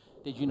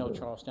 Did you know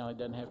Charles Stanley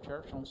doesn't have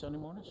church on Sunday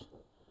mornings?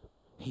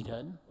 He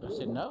doesn't. I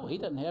said, no, he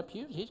doesn't have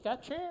pews. He's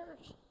got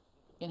chairs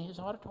in his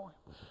auditorium.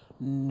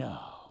 No.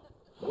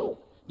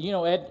 You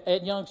know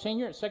Ed Young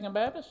Sr. at Second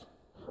Baptist?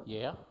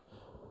 Yeah.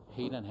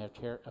 He doesn't have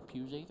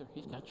pews either.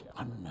 He's got chairs.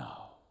 Oh,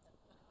 no.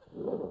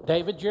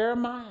 David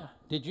Jeremiah.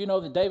 Did you know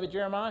that David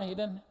Jeremiah, he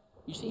doesn't?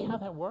 You see how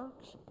that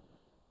works?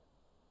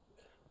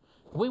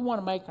 We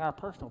want to make our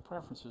personal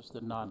preferences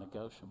the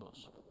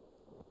non-negotiables.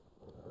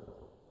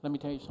 Let me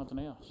tell you something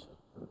else.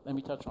 Let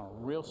me touch on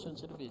a real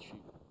sensitive issue.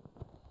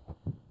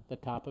 The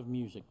type of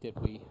music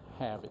that we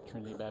have at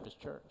Trinity Baptist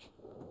Church.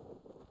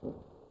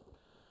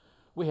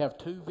 We have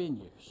two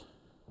venues.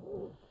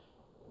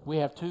 We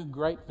have two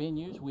great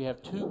venues. We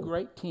have two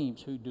great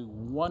teams who do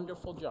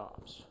wonderful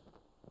jobs.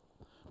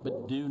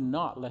 But do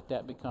not let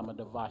that become a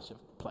divisive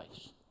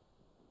place.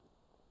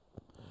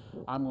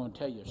 I'm going to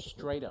tell you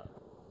straight up.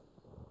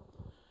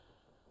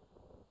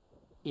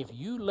 If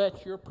you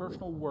let your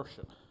personal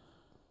worship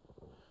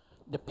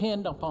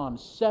depend upon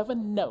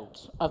 7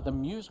 notes of the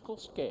musical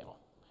scale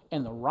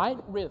and the right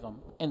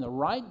rhythm and the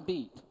right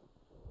beat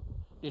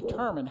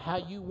determine how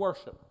you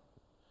worship,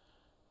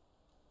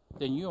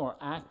 then you are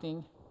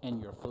acting in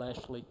your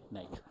fleshly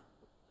nature.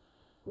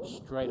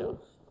 Straight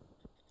up.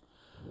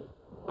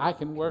 I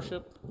can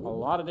worship a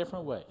lot of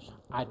different ways.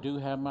 I do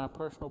have my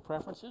personal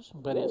preferences,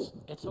 but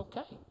it's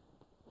okay.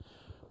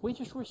 We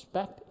just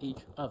respect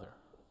each other.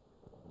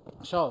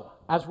 So,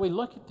 as we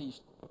look at these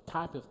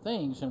type of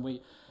things, and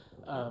we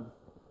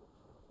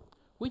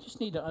just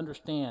need to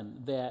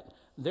understand that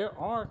there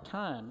are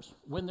times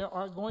when there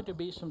are going to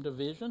be some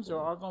divisions. There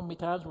are going to be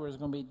times where there's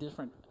going to be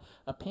different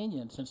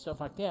opinions and stuff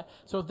like that.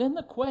 So then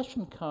the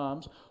question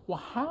comes, well,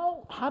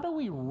 how do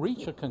we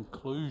reach a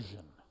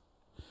conclusion?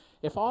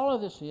 If all of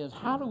this is,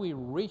 how do we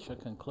reach a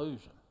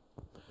conclusion?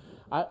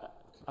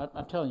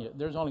 I'm telling you,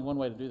 there's only one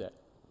way to do that,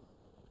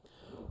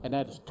 and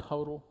that is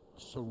total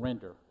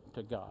surrender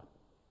to God.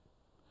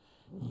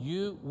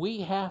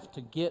 We have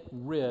to get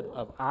rid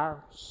of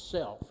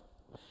ourself,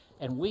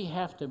 and we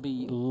have to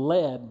be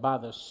led by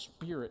the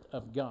Spirit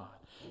of God.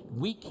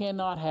 We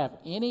cannot have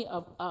any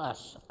of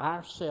us,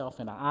 ourself,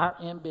 and our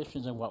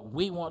ambitions and what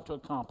we want to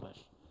accomplish.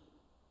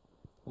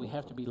 We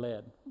have to be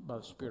led by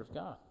the Spirit of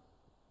God.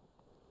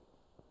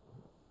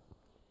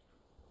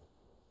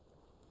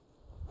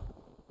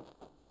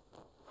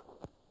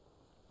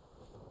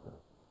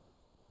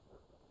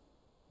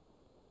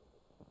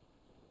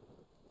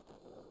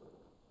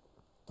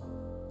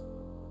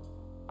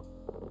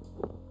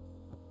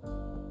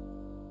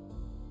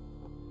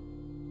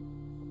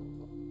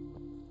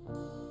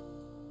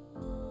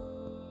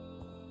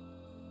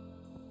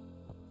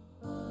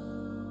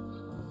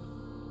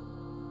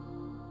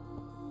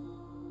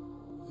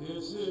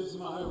 This is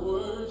my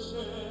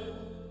worship.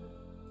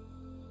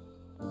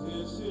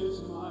 This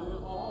is my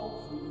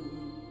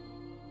offering.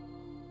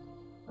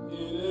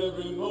 In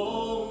every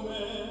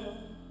moment,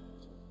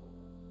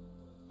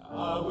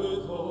 I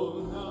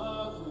withhold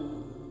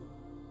nothing.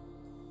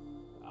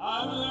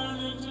 I'm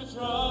learning to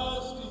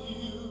trust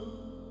you,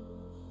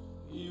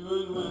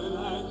 even when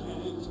I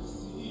can't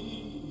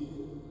see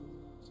it.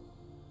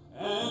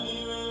 And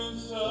even in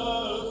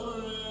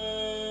suffering,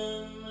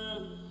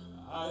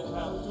 I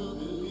have to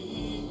believe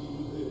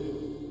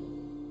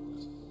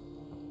it.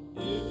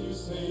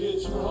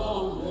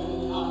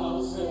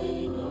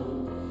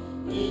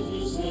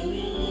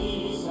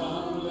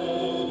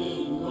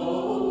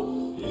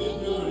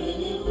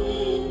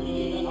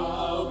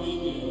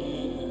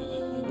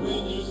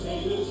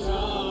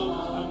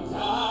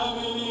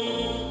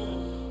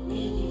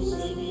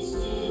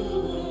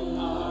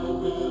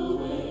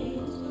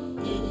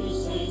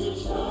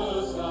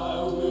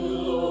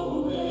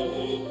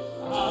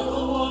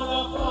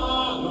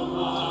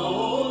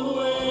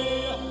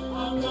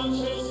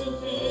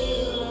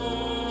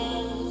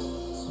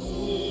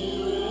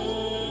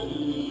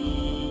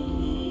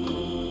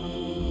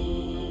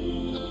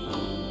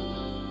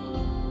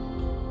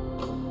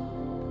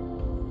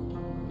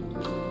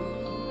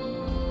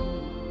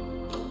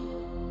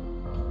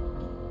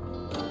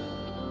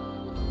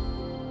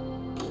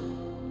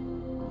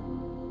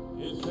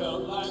 It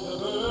felt like a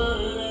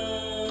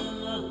burden,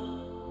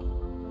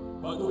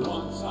 but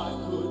once I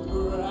could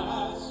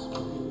grasp it,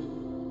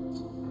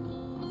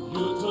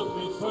 you took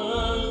me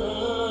further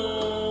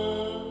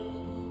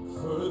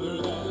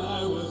than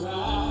I was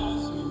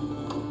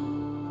asking,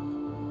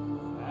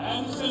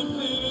 and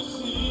simply to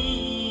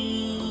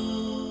see you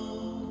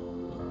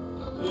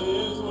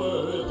is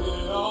worth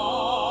it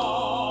all.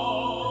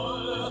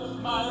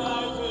 My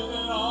life is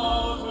an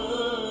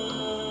altar.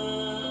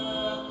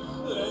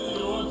 Let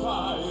your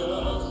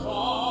fire fall.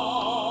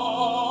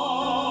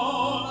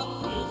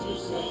 If you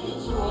say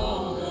it's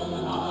wrong,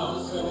 then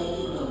I'll say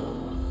no.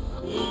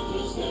 If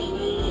you say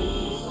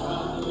release,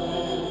 I'm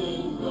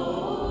letting go.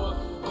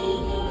 If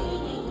you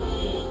bring it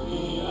with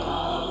me,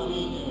 I'll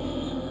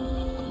begin.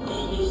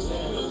 When you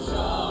say to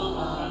jump,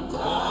 I'm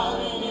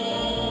diving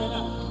in.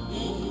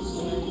 If you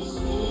say be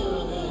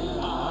still, then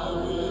I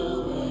will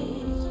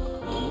wait.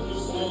 If you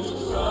say to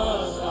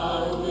trust, I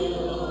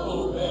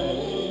will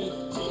obey.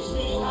 Teach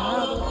me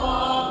how to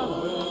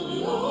follow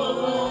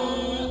your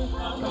way.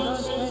 I'm not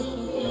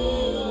chasing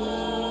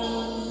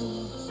feelings.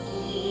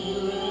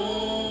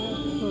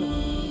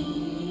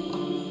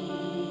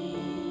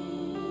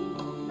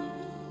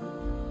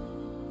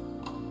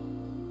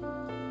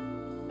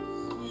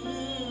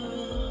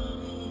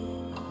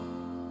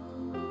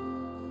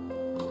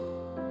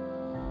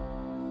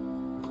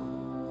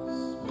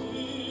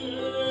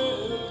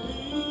 Spirit,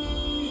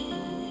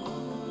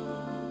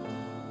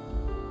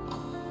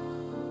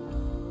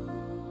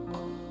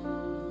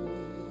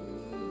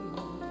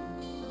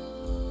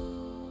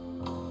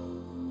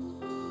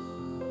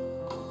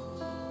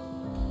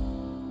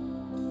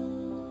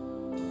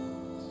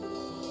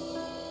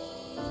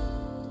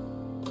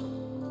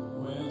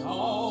 when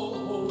all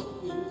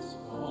hope is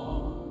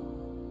gone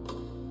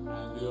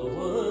and your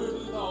word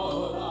is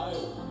all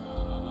I've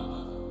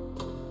got,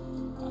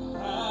 I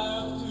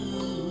have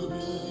to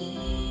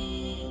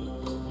believe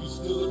you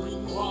still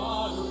bring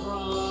water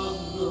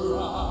from the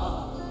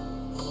rock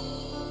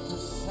to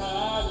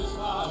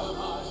satisfy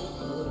my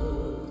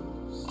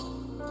thirst,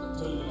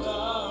 to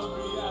love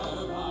me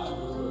at my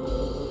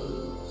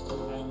worst.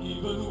 And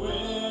even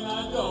when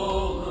I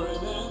don't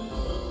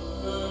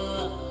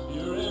remember,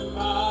 you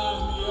remind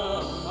me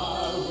of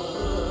my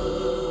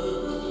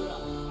word.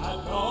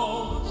 I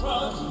don't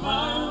trust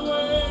my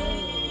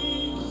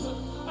ways.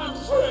 I'm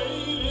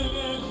trading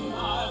in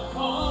my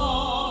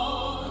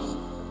thoughts.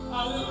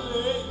 I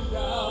lay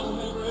down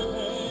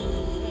everything,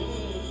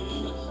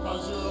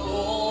 'cause you're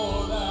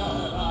all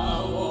that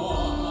I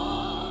want.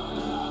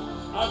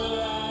 I've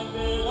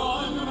landed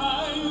on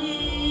my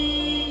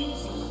knees.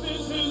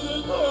 This is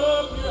the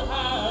book you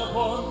have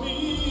for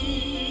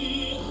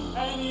me.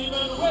 And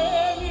even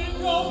when it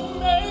don't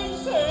make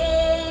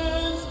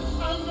sense,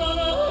 I'm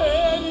gonna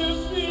let your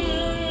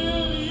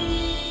spirit lead.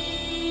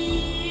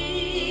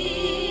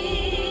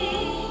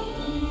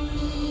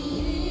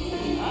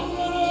 I'm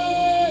gonna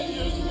let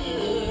your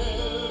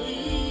spirit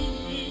lead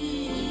me.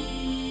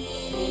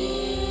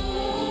 Spirit,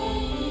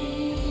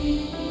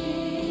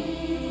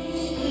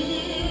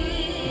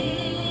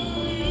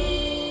 lead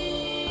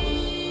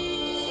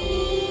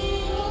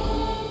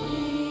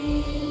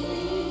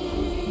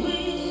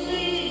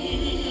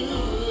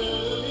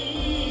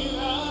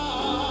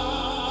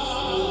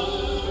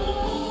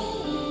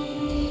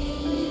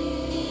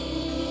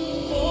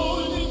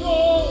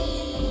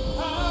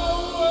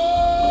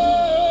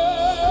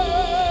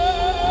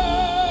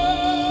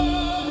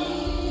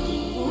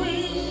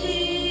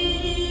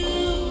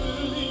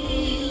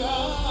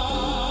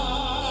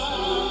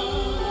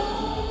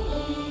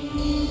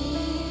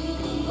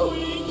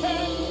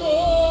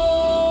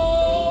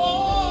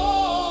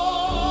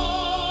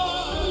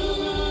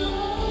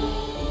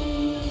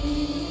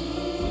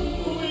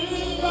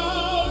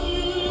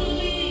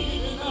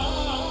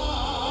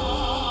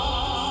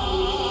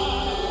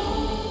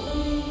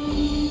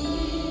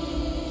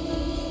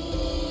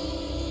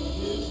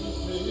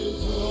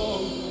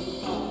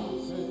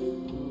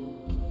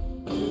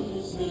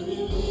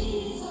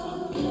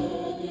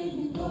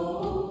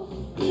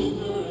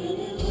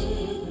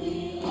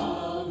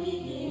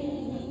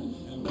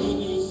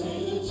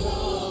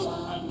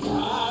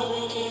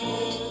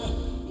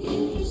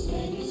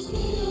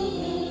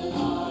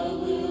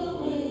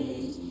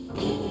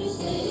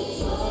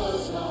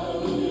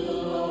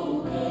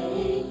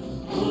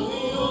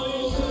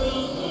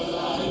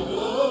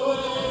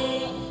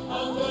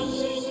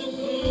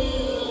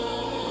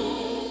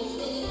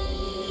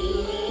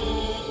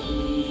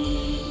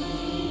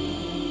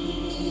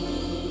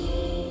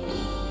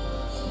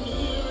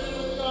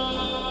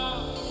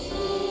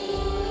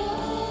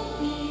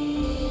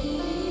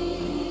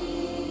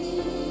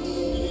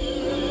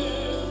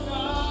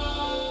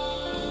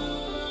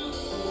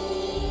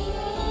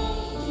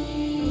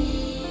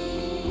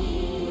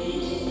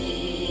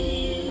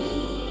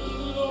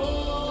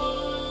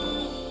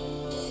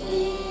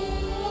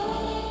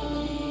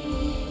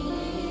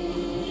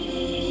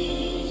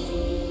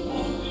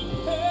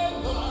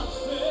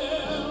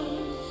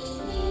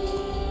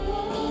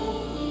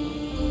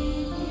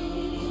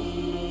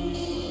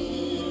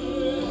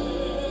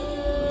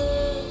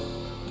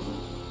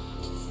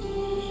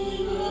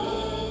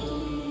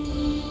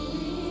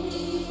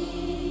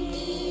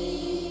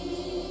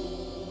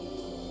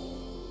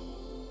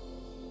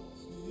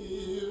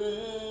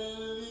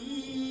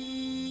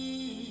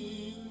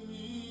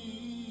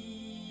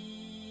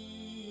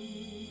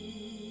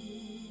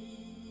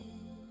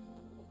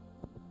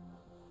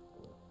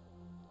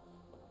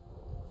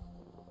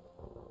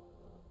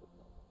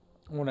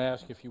want to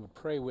ask if you would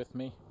pray with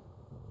me.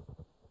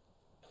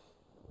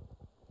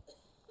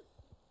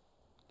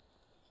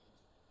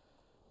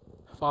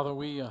 Father,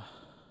 we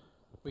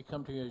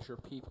come to you as your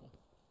people.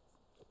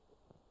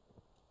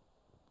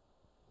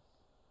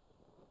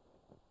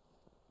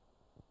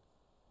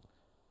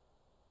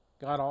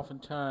 God,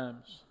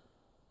 oftentimes,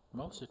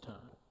 most of the time,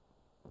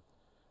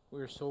 we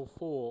are so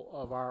full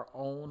of our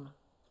own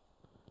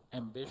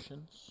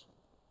ambitions,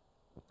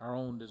 our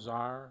own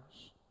desires,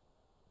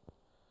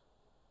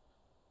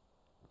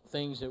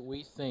 things that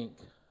we think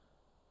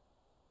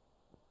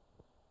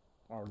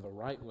are the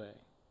right way,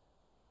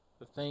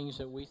 the things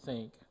that we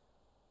think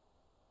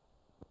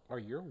are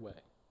your way.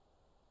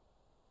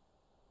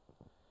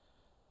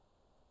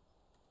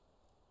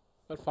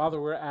 But Father,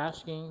 we're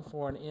asking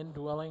for an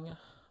indwelling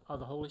of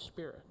the Holy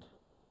Spirit.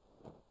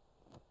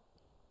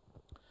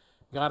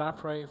 God, I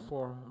pray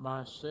for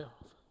myself,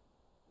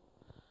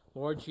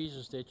 Lord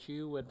Jesus, that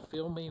you would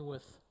fill me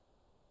with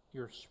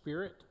your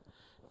Spirit,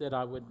 that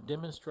I would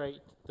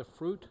demonstrate the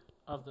fruit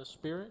of the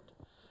Spirit,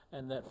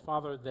 and that,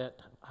 Father, that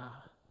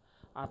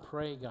I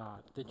pray, God,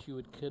 that you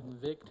would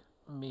convict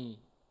me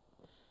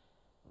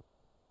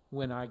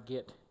when I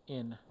get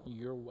in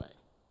your way.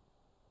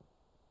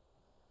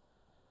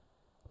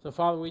 So,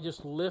 Father, we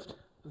just lift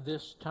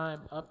this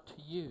time up to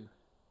you.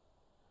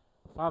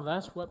 Father,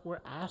 that's what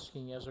we're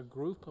asking as a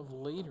group of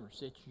leaders,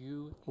 that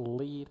you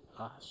lead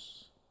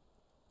us.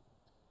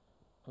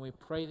 And we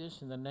pray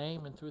this in the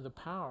name and through the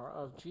power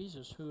of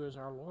Jesus, who is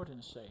our Lord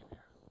and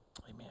Savior.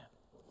 Amen.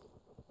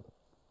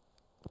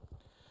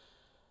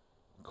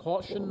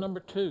 Caution number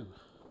 2.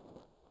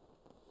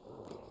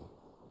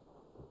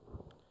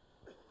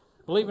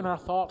 Believing our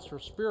thoughts are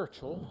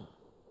spiritual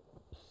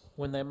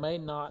when they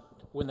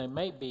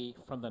may be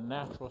from the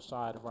natural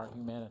side of our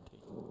humanity.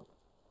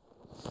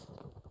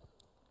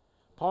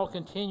 Paul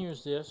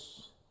continues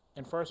this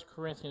in 1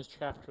 Corinthians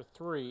chapter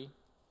 3.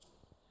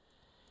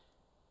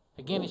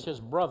 Again, he says,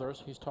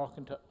 brothers, he's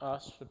talking to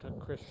us, to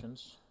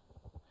Christians.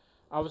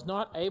 I was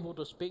not able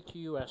to speak to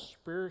you as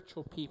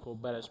spiritual people,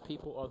 but as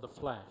people of the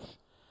flesh,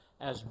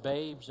 as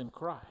babes in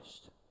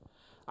Christ.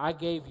 I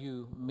gave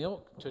you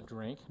milk to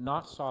drink,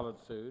 not solid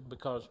food,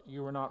 because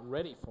you were not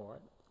ready for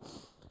it.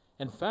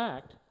 In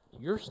fact,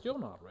 you're still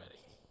not ready,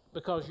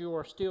 because you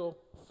are still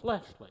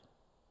fleshly.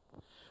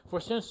 For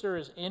since there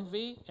is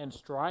envy and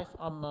strife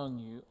among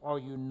you, are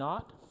you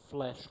not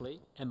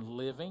fleshly and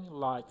living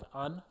like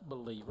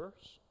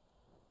unbelievers?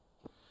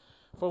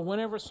 For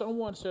whenever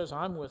someone says,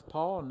 I'm with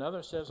Paul,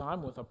 another says,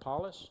 I'm with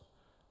Apollos,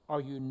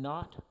 are you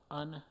not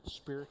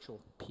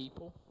unspiritual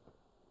people?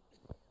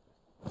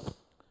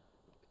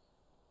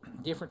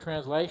 Different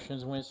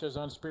translations, when it says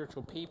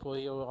unspiritual people,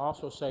 he'll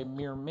also say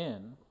mere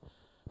men.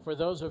 For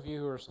those of you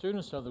who are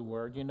students of the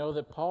word, you know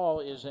that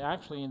Paul is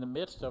actually in the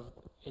midst of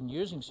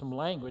using some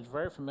language,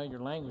 very familiar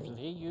language that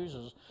he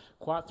uses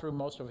quite through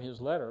most of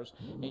his letters.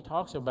 He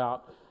talks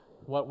about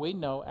what we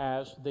know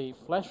as the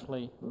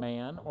fleshly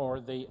man, or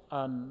the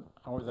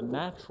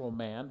natural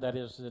man, that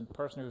is the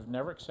person who's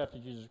never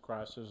accepted Jesus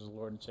Christ as his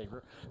Lord and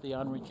Savior, the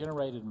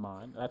unregenerated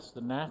mind, that's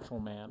the natural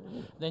man.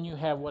 Then you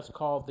have what's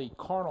called the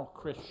carnal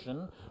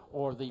Christian,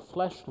 or the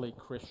fleshly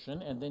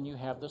Christian, and then you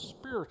have the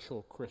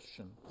spiritual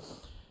Christian.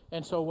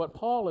 And so what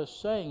Paul is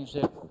saying is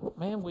that,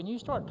 man, when you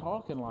start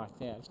talking like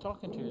that, he's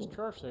talking to his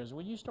church there, is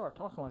when you start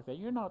talking like that,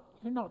 you're not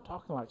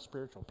talking like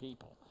spiritual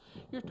people.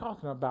 You're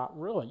talking about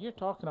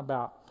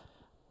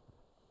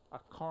a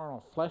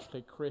carnal,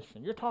 fleshly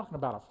Christian. You're talking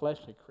about a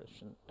fleshly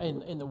Christian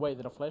in the way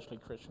that a fleshly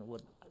Christian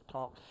would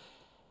talk.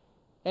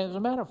 And as a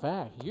matter of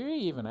fact, you're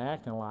even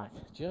acting like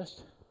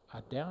just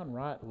a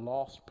downright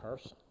lost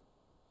person.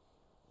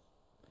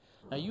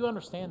 Now, you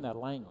understand that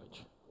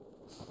language.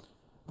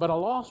 But a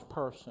lost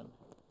person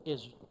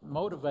is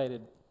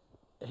motivated,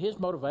 his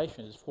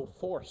motivation is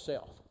for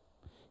self.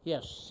 He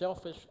has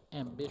selfish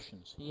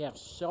ambitions. He has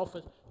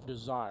selfish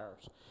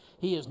desires.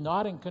 He is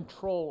not in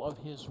control of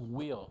his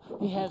will.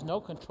 He has no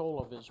control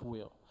of his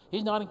will.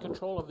 He's not in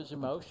control of his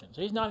emotions.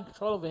 He's not in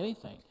control of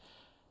anything.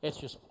 It's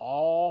just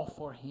all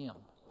for him.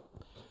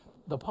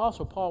 The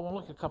Apostle Paul, we'll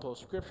look at a couple of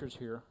scriptures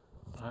here,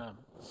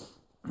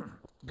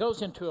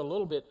 goes into a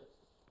little bit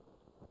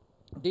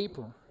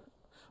deeper.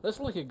 Let's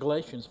look at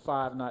Galatians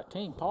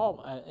 5:19.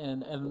 Paul,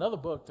 in another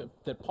book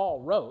that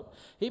Paul wrote,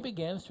 he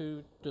begins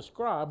to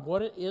describe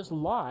what it is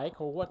like,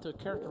 or what the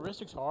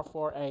characteristics are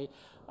for a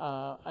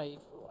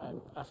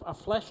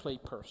fleshly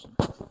person.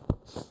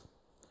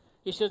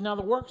 He says, now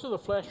the works of the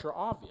flesh are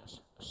obvious: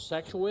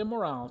 sexual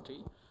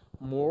immorality,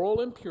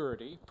 moral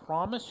impurity,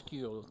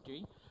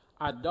 promiscuity,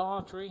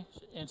 idolatry,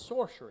 and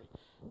sorcery.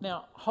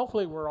 Now,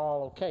 hopefully we're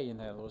all okay in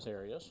those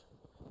areas.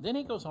 Then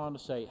he goes on to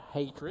say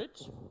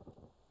hatreds,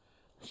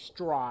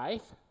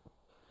 strife,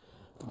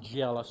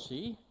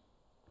 jealousy,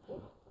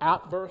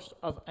 outbursts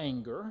of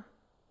anger,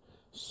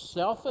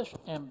 selfish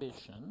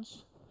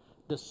ambitions,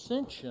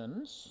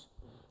 dissensions,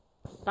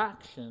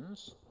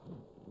 factions,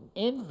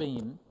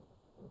 envying,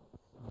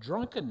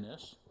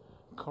 drunkenness,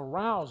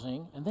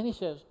 carousing, and then he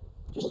says,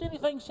 just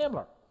anything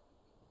similar.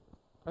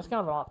 That's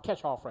kind of a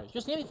catch-all phrase.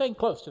 Just anything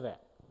close to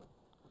that.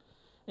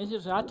 And he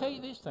says, I tell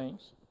you these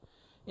things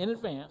in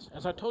advance,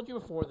 as I told you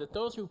before, that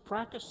those who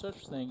practice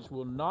such things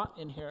will not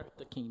inherit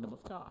the kingdom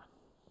of God.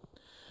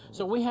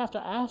 So we have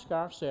to ask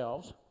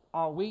ourselves,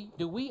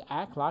 do we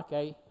act like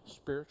a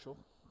spiritual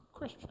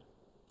Christian?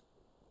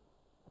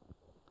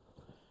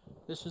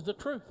 This is the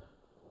truth.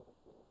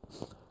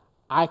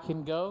 I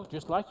can go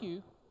just like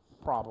you,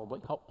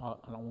 probably. I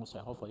don't want to say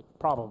hopefully,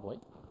 probably.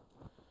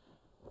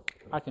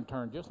 I can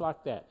turn just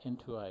like that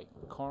into a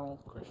carnal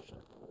Christian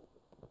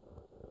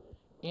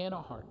in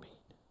a heartbeat.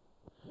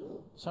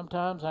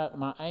 Sometimes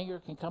my anger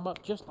can come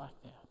up just like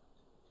that.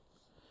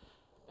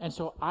 And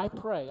so I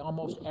pray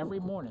almost every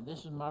morning. This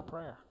is my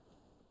prayer.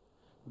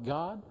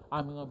 God,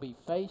 I'm going to be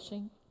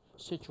facing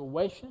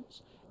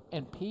situations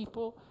and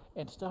people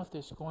and stuff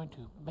that's going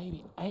to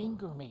maybe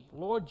anger me.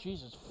 Lord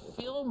Jesus,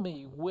 fill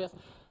me with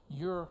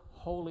your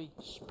Holy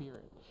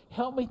Spirit.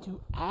 Help me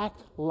to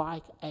act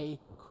like a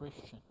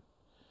Christian.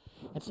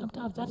 And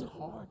sometimes that's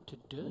hard to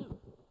do.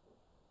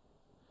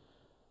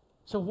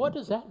 So what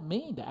does that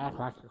mean to act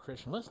like a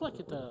Christian? Let's look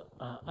at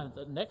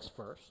the next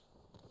verse.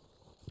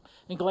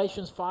 In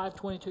Galatians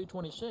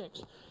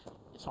 5:22-26,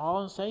 it's all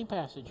in the same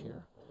passage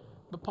here.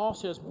 But Paul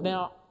says,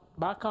 now,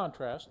 by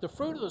contrast, the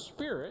fruit of the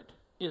Spirit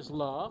is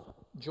love,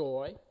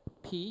 joy,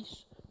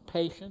 peace,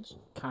 patience,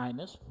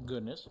 kindness,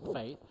 goodness,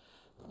 faith,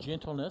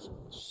 gentleness,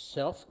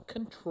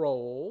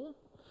 self-control.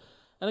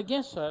 And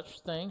against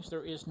such things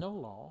there is no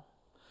law.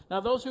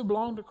 Now those who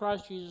belong to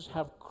Christ Jesus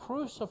have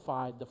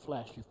crucified the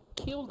flesh. You've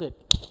killed it.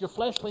 Your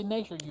fleshly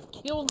nature, you've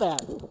killed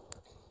that.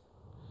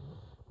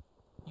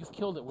 You've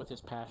killed it with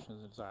its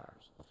passions and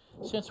desires.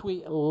 Since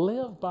we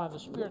live by the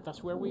Spirit,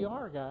 that's where we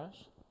are, guys.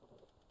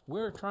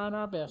 We're trying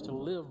our best to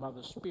live by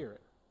the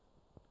Spirit.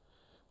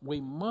 We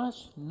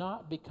must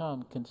not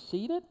become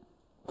conceited,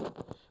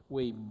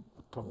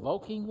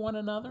 provoking one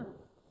another,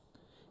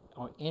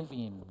 or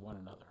envying one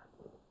another.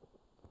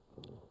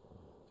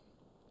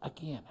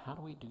 Again, how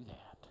do we do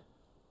that?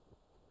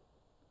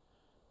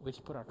 We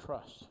just put our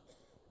trust.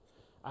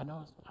 I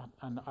know,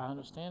 I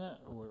understand it.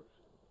 We're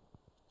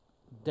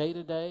day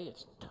to day,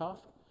 it's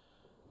tough,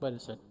 but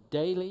it's a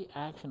daily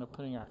action of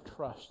putting our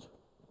trust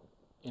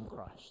in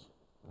Christ,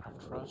 our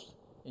trust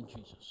in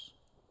Jesus.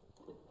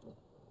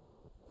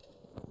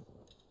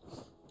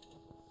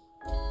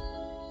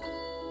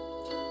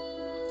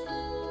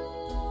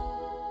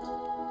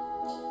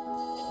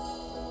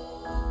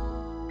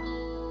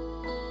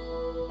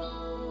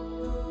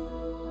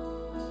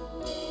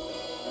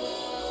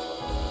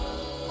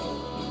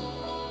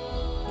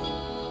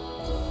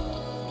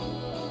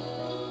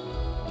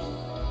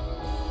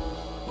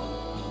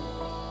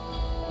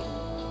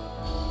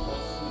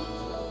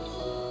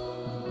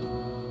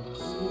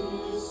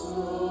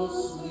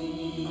 So sweet.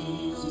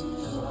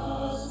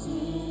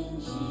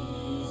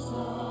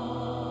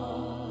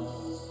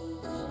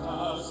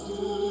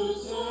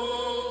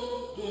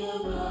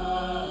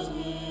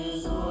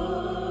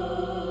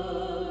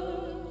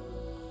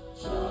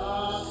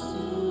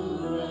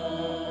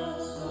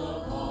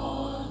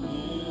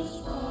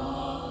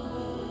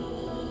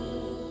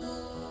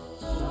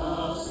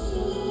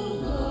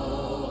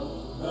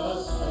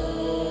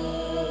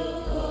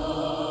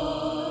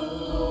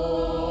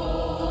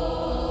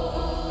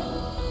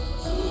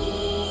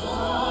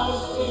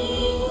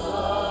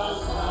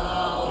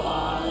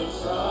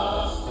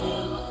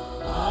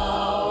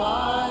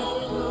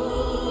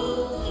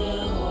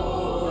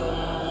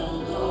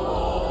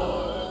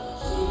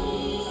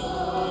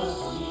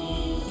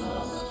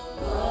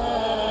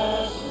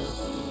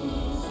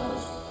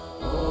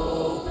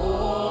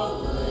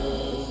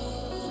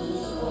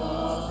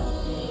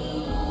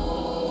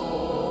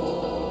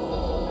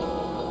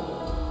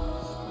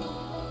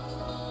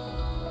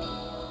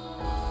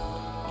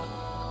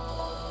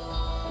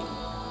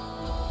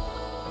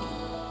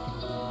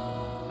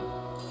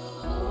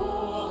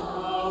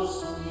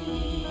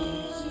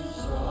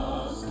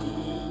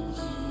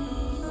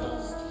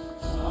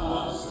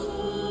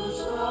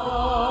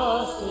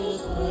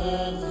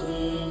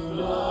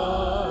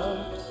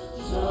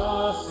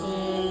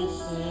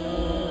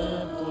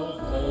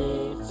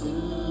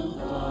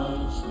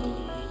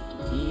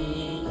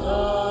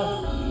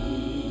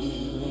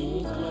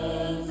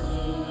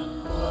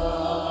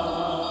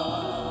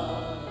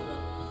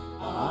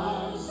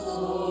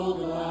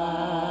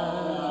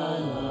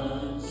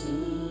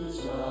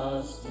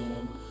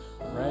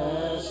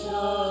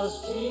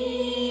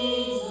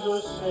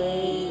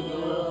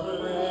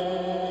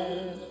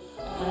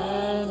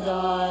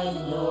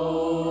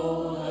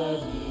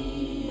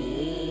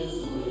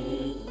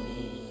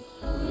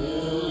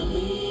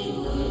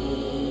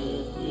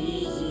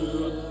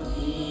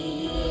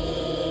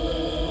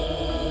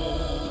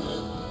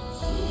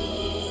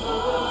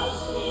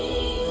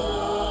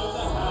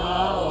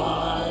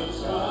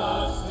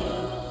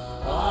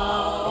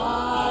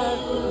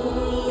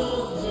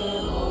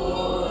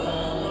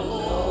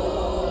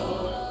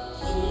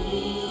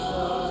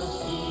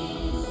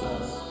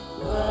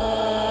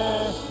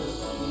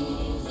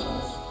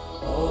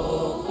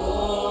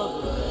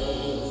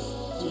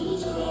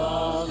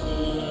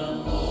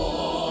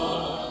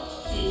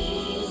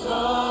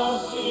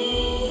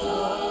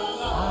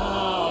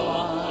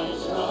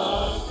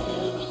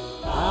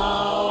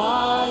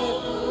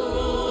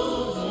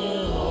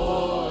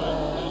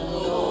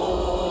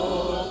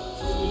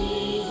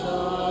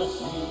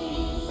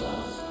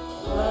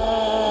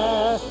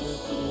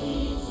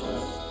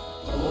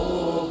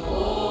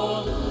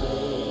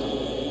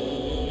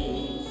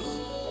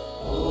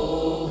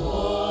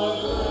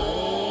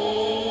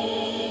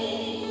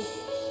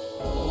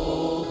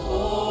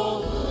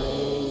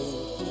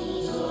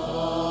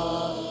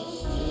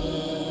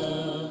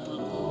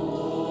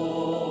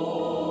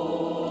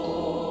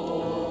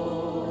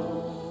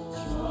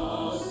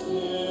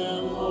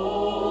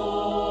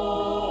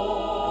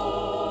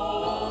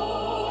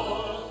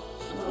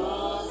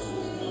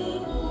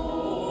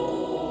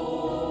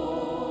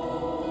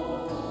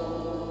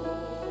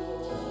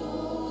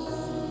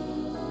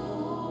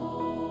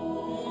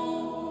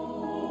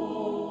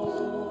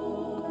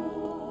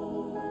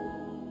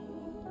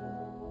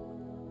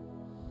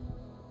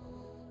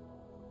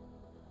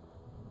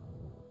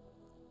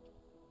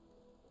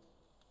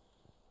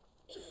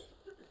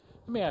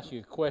 Let me ask you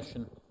a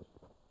question.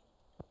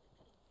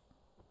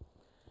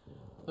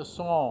 The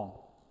song,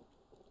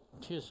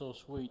 "'Tis so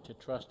sweet to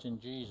trust in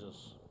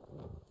Jesus."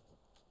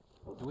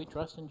 Do we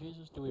trust in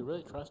Jesus? Do we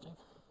really trust Him?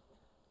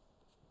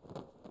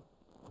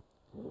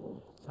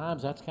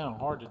 Sometimes that's kind of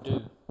hard to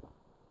do.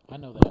 I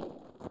know that.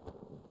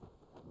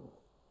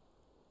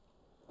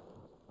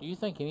 Do you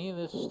think any of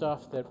this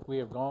stuff that we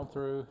have gone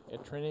through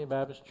at Trinity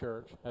Baptist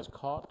Church has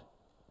caught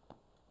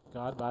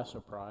God by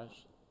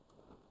surprise?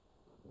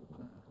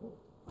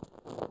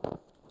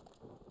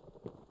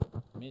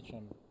 Mitch,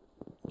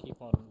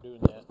 keep on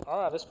doing that.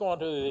 All right, let's go on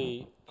to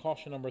the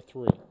caution number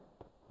 3.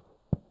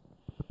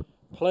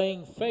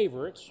 Playing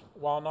favorites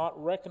while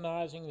not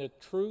recognizing the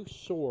true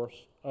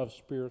source of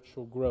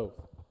spiritual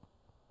growth.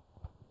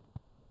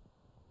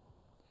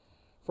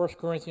 1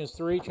 Corinthians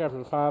 3,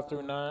 chapter 5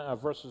 through 9,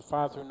 verses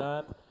 5 through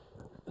 9.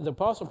 The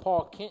Apostle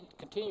Paul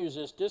continues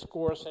this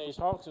discourse, and he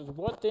talks about,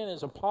 what then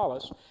is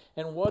Apollos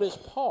and what is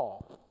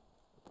Paul?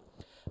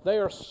 They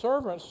are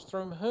servants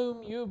through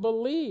whom you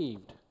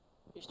believed.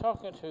 He's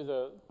talking to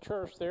the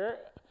church there.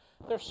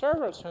 They're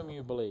servants whom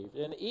you believed,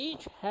 and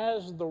each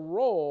has the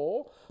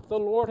role the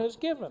Lord has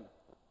given.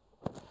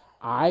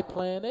 I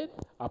planted,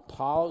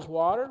 Apollos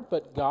watered,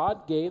 but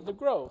God gave the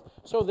growth.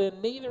 So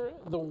then neither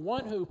the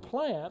one who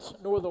plants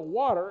nor the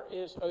water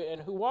is,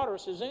 and who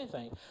waters is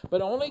anything,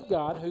 but only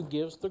God who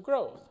gives the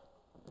growth.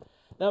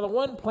 Now the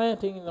one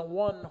planting and the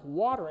one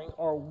watering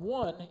are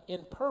one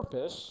in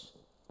purpose.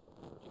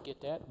 Did you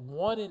get that?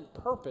 One in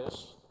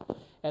purpose,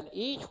 and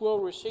each will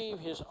receive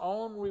his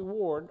own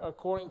reward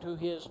according to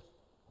his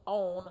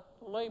own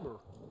labor.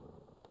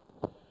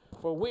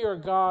 For we are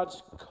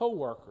God's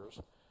co-workers.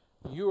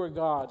 You are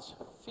God's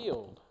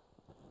field,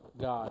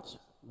 God's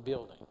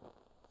building.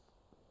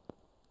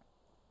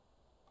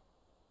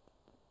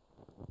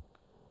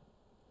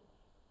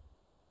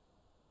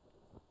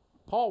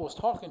 Paul was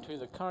talking to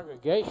the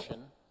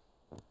congregation.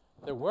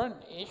 There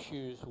weren't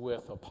issues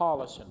with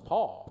Apollos and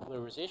Paul.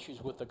 There was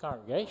issues with the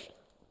congregation.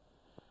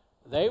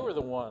 They were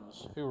the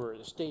ones who were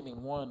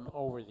esteeming one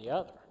over the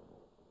other.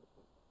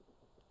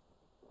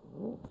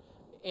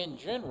 In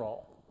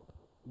general,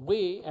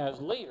 we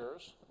as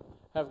leaders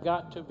have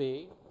got to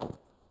be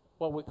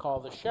what we call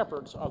the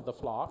shepherds of the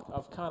flock,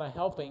 of kind of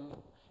helping,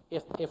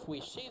 if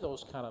we see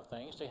those kind of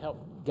things, to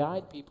help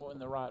guide people in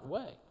the right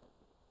way.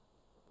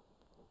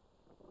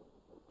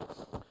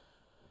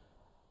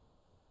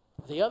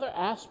 The other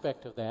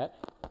aspect of that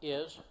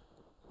is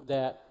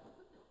that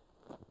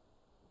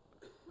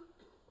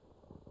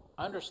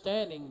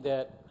understanding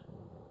that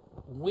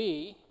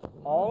we,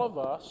 all of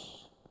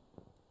us,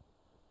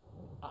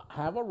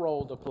 have a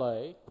role to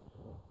play.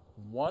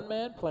 One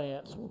man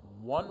plants,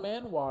 one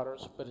man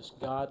waters, but it's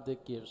God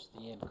that gives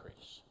the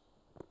increase.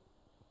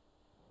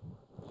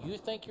 You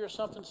think you're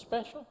something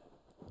special?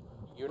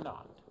 You're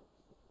not.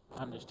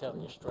 I'm just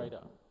telling you straight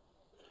up.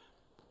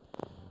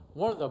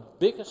 One of the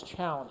biggest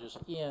challenges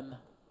in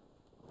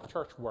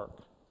church work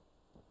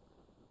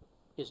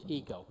is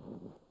ego.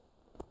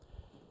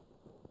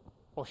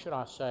 Or should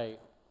I say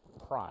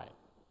pride.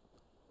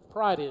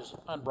 Pride is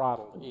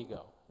unbridled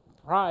ego.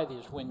 Pride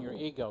is when your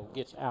ego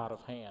gets out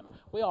of hand.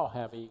 We all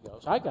have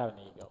egos. I got an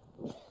ego.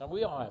 And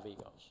we all have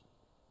egos.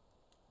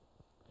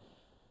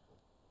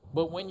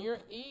 But when your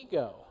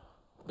ego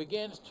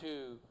begins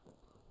to,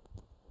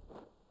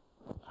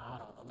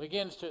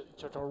 begins to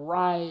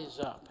rise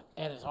up,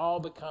 and it all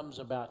becomes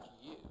about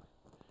you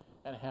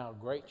and how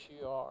great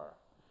you are,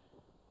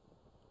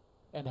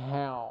 and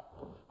how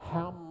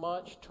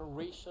much,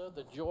 Teresa,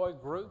 the Joy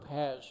Group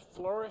has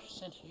flourished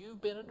since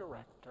you've been a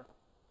director.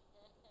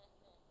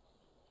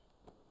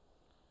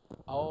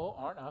 Oh,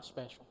 aren't I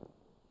special?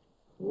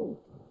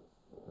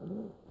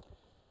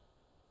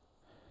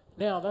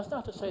 Now, that's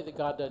not to say that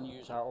God doesn't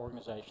use our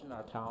organization,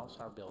 our talents,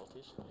 our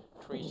abilities.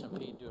 Teresa and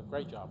Pete do a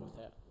great job with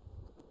that.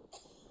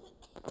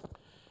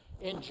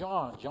 In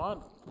John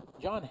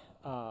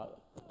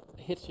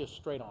hits this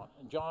straight on.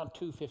 In John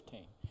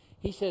 2:15,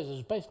 he says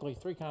there's basically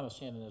 3 kinds of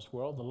sin in this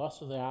world: the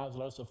lust of the eyes, the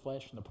lust of the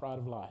flesh, and the pride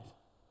of life.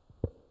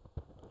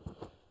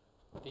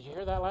 Did you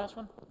hear that last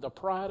one? The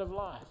pride of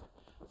life.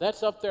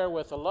 That's up there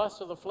with the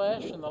lust of the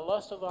flesh and the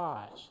lust of the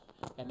eyes.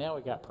 And now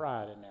we got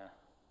pride in there.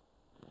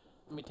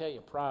 Let me tell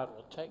you, pride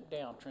will take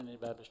down Trinity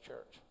Baptist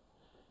Church.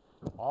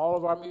 All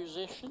of our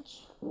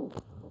musicians,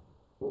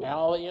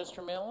 all the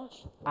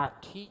instrumentalists, our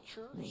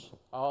teachers.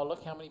 Oh,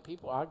 look how many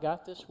people I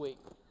got this week.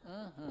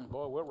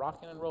 Boy, we're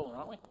rocking and rolling,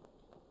 aren't we?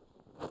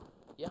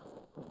 Yeah.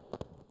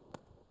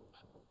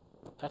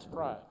 That's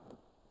pride.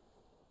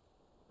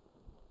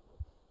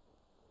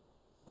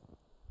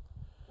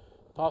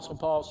 Apostle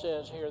Paul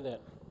says here that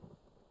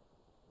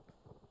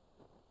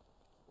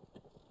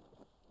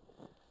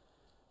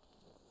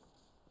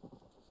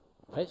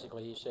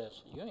basically he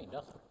says, you ain't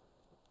nothing.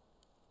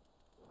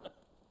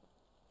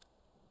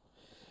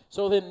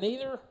 So then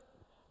neither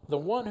the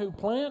one who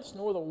plants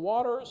nor the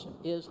waters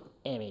is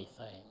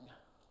anything.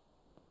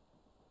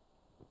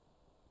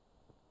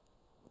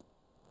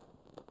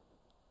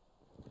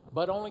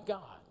 But only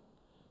God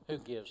who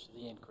gives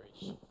the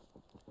increase.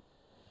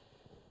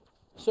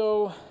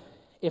 So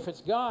If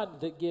it's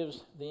God that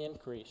gives the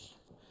increase,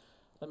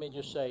 let me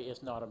just say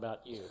it's not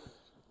about you.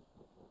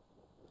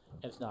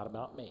 It's not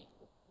about me.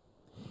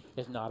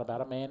 It's not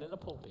about a man in the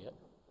pulpit.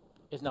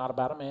 It's not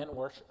about a man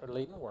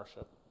leading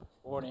worship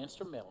or an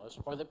instrumentalist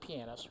or the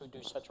pianist who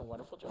do such a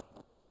wonderful job.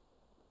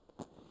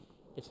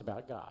 It's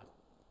about God.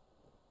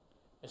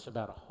 It's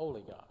about a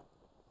holy God.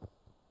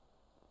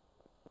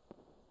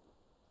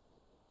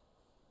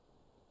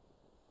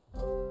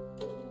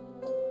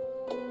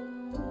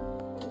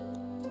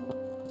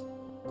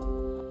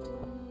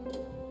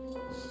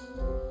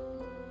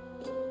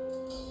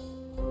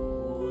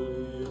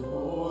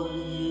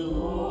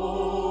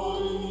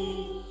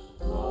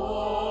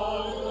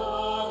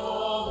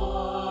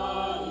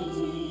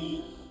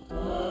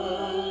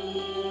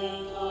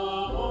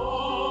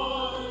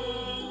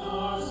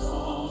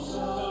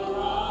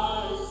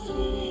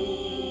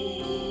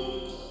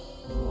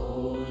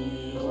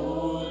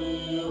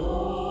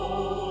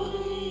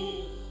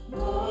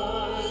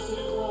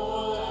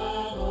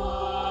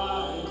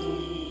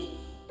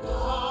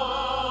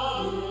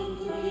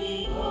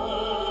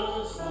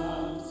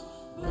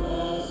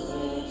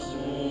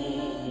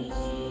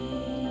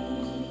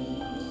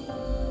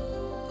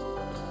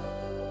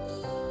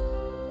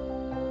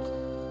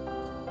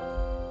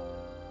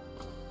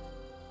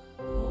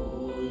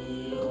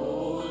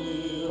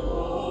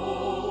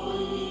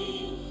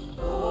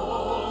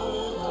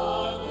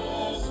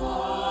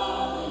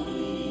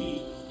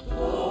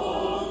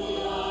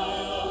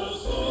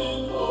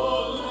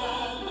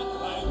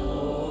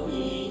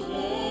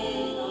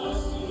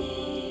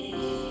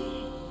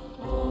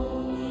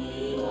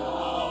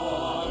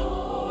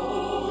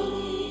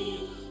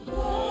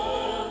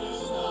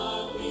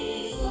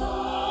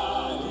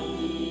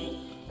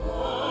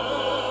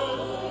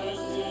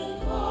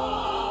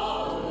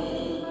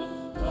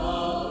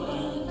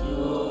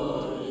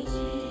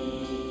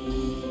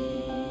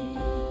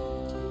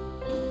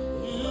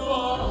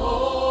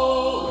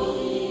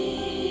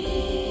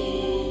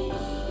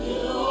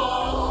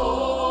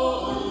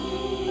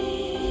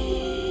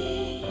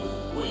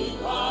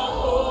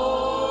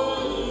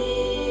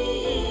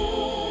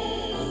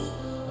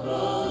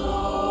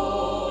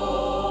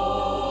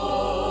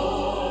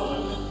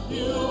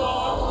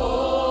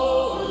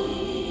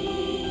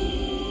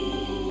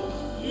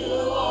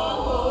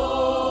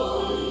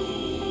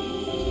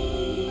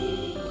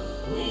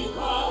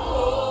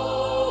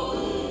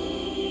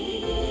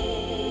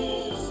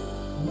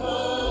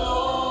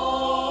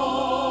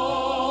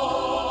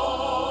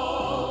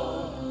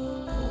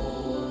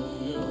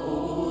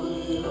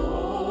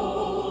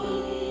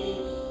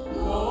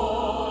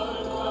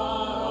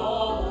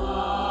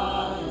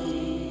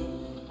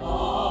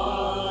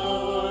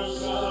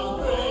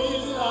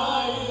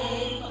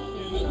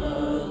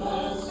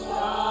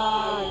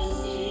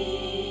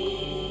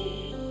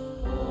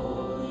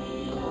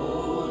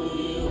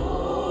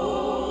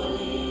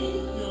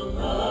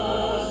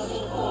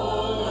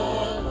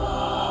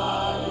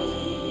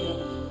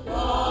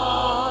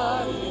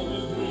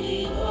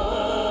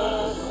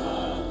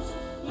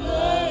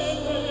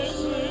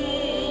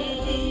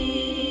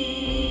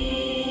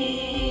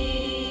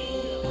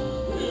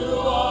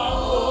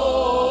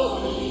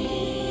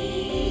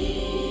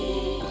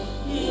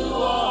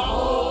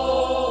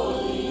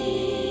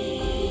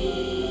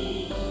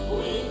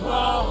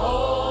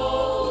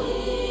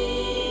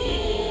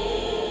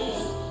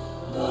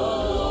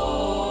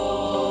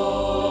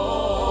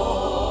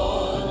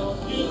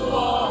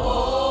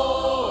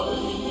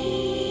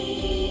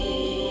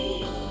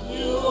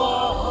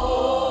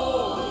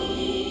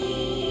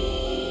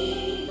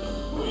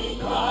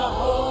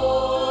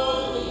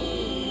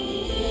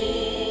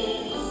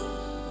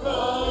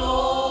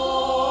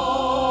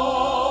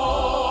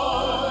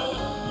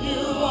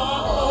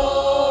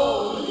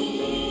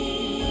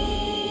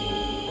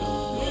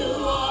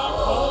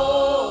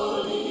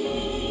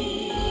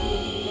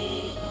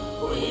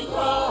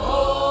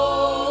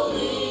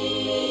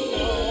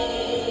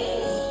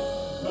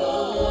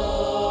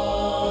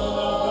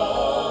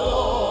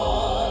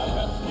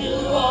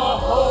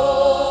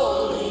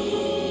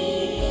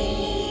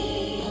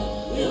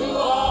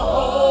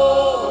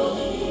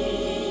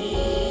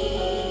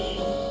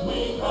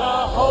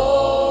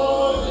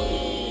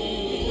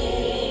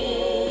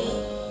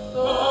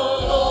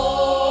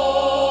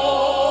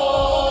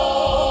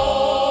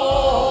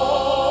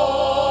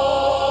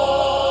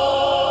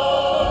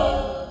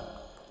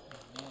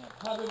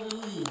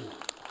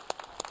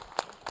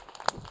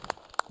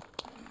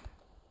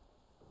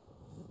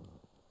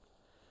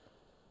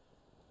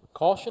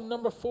 Caution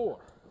number 4.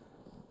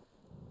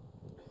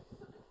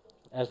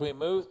 As we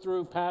move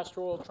through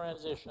pastoral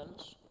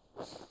transitions,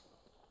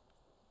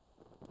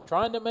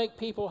 trying to make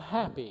people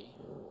happy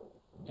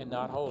and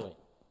not holy.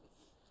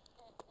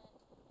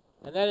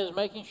 And that is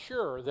making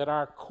sure that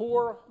our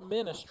core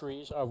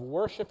ministries of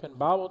worship and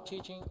Bible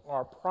teaching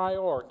are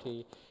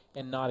priority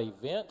and not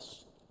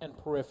events and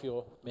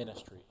peripheral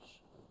ministries.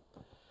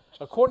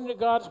 According to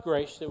God's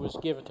grace that was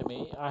given to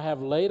me, I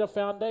have laid a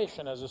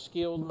foundation as a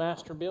skilled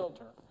master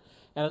builder,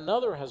 and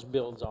another has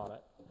builds on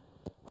it.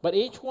 But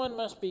each one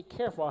must be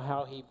careful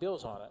how he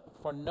builds on it,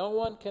 for no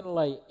one can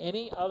lay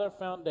any other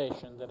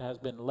foundation that has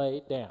been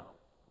laid down.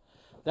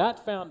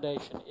 That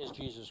foundation is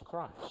Jesus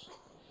Christ.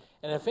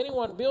 And if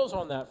anyone builds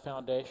on that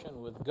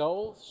foundation with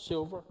gold,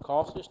 silver,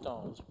 costly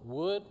stones,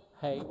 wood,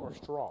 hay, or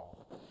straw,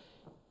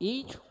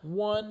 each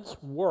one's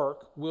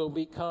work will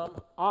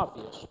become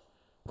obvious,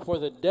 for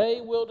the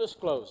day will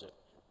disclose it,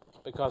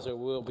 because it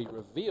will be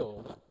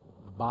revealed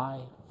by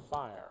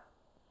fire.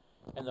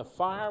 And the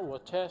fire will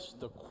test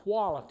the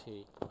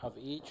quality of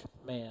each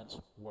man's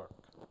work.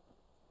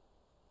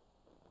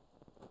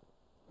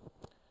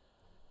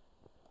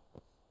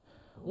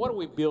 What are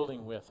we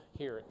building with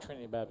here at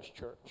Trinity Baptist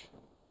Church?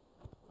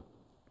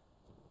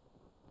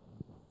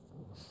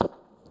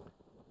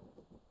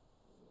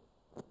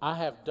 I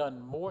have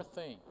done more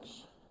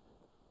things,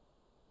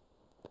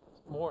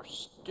 more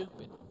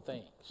stupid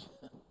things,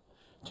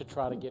 to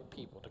try to get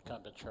people to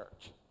come to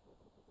church.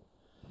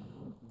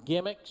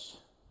 Gimmicks.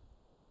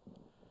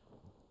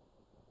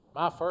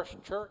 My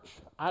first church,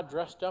 I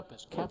dressed up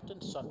as Captain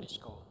Sunday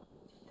School.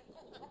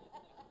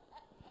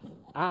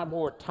 I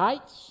wore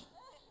tights,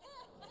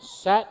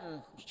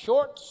 satin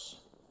shorts,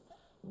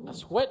 a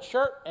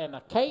sweatshirt, and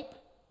a cape,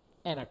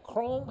 and a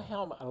chrome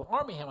helmet, an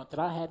army helmet that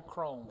I had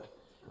chromed,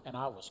 and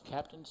I was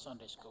Captain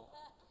Sunday School.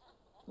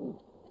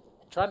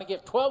 Trying to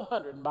get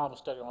 1,200 in Bible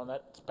study on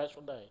that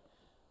special day.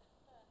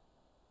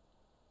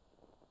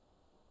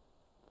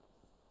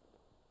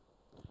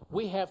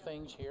 We have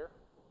things here.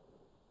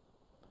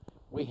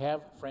 We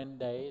have friend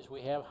days.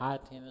 We have high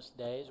attendance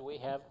days. We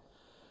have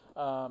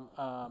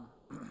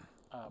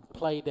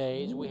play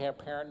days. We have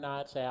parent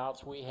nights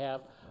outs. We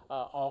have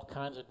all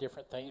kinds of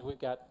different things. We've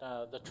got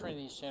the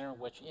Trinity Center,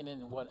 which in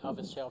and of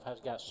itself has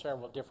got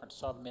several different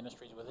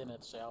sub-ministries within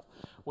itself.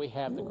 We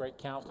have the Great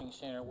Counseling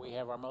Center. We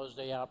have our Mother's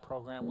Day Out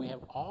program. We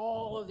have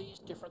all of these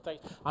different things.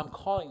 I'm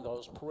calling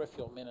those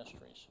peripheral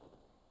ministries.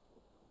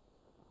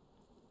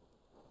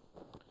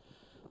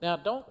 Now,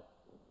 don't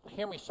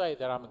hear me say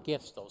that I'm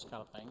against those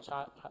kind of things.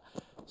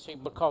 See,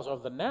 because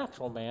of the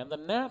natural man,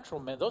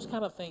 those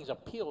kind of things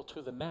appeal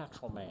to the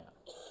natural man.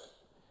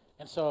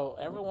 And so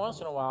every once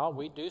in a while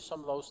we do some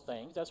of those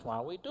things. That's why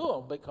we do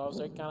them, because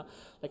they kind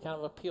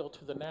of appeal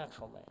to the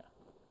natural man.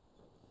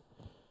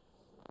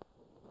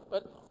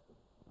 But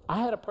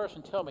I had a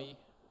person tell me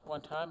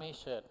one time, he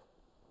said,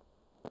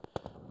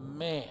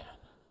 man,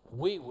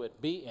 we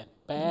would be in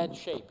bad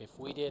shape if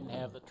we didn't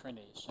have the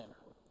Trinity Center.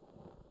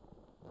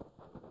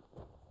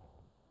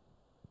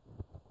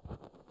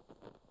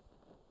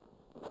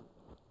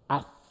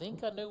 I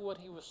think I knew what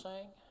he was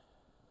saying,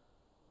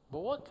 but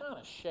what kind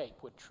of shape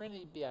would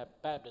Trinity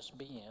Baptist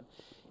be in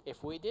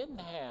if we didn't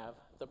have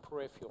the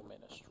peripheral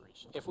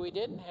ministries, if we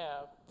didn't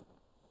have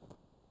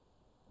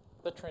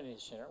the Trinity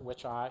Center,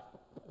 which I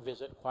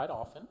visit quite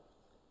often?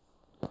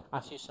 I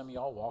see some of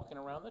y'all walking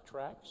around the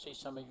track, see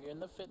some of you in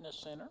the fitness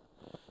center,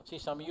 see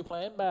some of you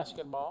playing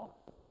basketball,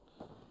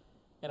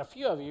 and a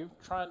few of you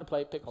trying to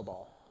play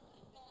pickleball.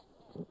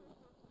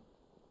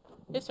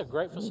 It's a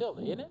great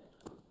facility, isn't it?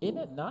 Isn't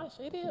it nice?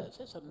 It is.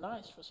 It's a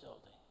nice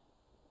facility.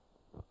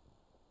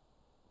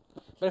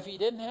 But if you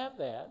didn't have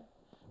that,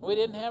 we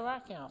didn't have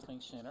our counseling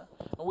center,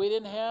 and we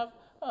didn't have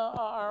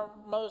our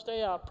Mother's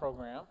Day Out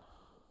program,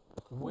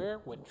 where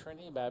would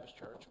Trinity Baptist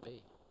Church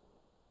be?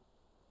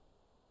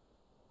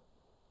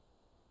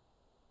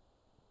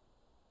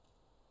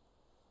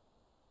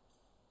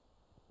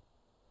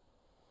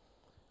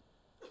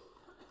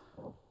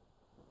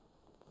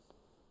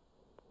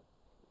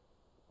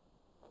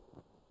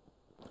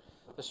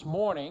 This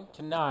morning,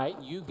 tonight,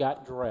 you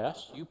got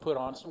dressed. You put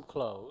on some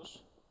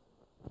clothes.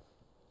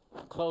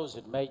 Clothes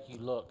that make you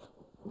look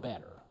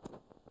better.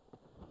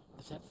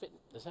 Does that fit?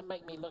 Does that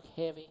make me look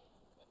heavy?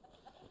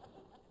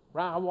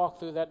 Right, I walk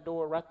through that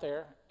door right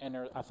there, and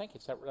I think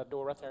it's that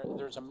door right there.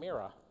 There's a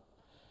mirror,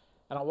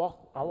 and I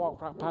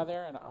walk right by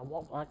there, and I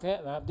walk like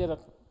that, and I did a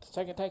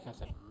second take. I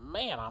said,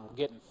 "Man, I'm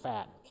getting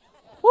fat.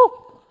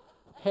 Woo,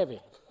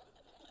 heavy."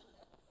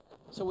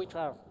 So we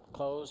try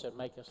clothes that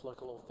make us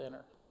look a little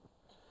thinner.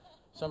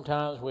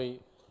 Sometimes we,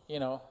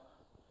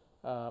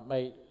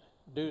 may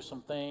do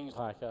some things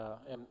like,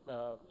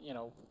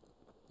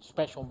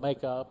 special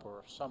makeup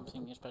or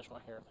something, special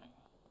hair thing.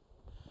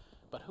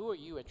 But who are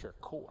you at your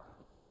core?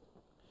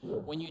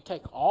 When you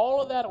take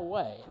all of that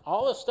away,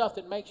 all the stuff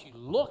that makes you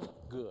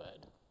look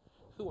good,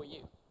 who are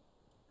you?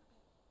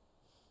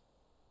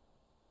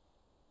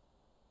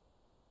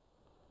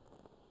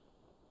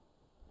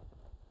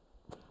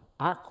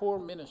 Our core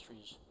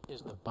ministries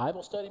is the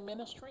Bible study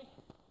ministry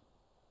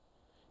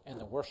and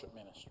the worship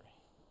ministry.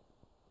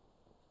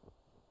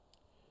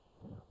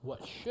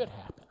 What should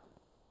happen,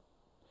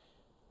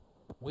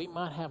 we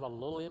might have a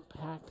little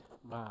impact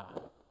by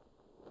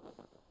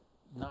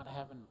not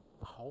having,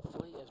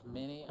 hopefully, as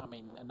many,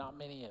 not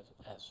many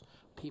as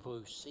people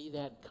who see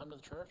that and come to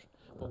the church,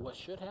 but what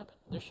should happen,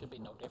 there should be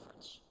no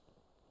difference.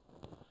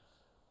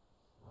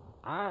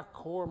 Our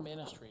core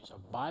ministries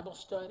of Bible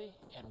study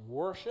and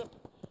worship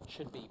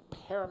should be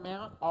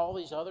paramount. All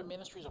these other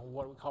ministries are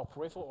what we call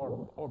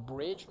peripheral or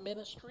bridge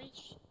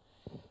ministries.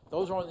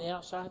 Those are on the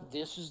outside.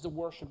 This is the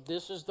worship.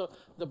 This is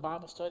the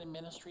Bible study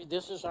ministry.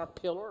 This is our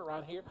pillar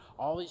right here.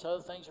 All these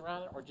other things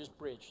around it are just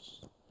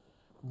bridges.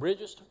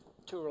 Bridges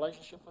to a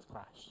relationship with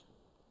Christ.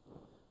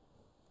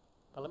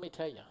 But let me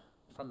tell you,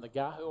 from the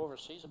guy who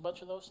oversees a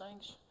bunch of those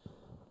things,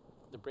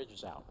 the bridge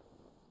is out.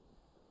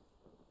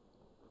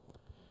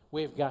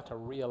 We've got to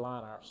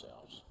realign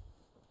ourselves.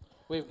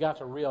 We've got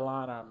to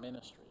realign our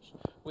ministries.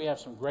 We have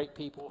some great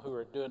people who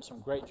are doing some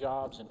great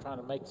jobs and trying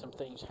to make some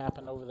things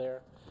happen over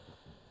there.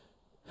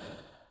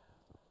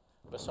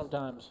 But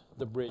sometimes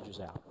the bridge is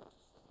out.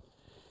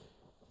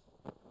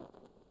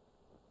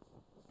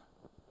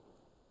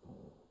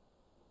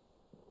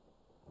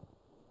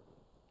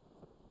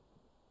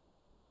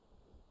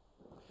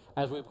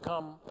 As we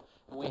come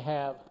and we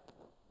have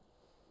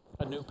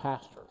a new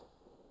pastor,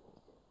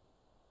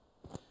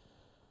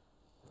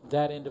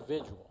 that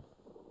individual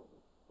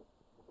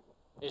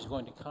is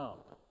going to come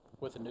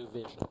with a new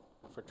vision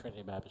for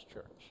Trinity Baptist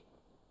Church.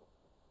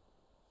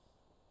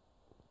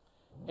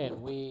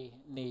 And we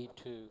need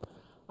to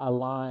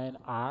align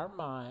our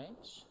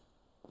minds,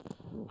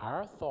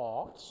 our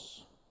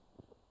thoughts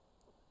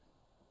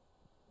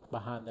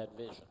behind that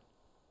vision.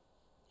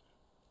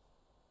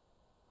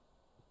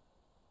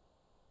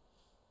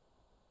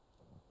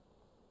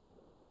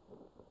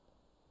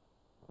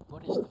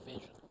 What is the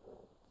vision?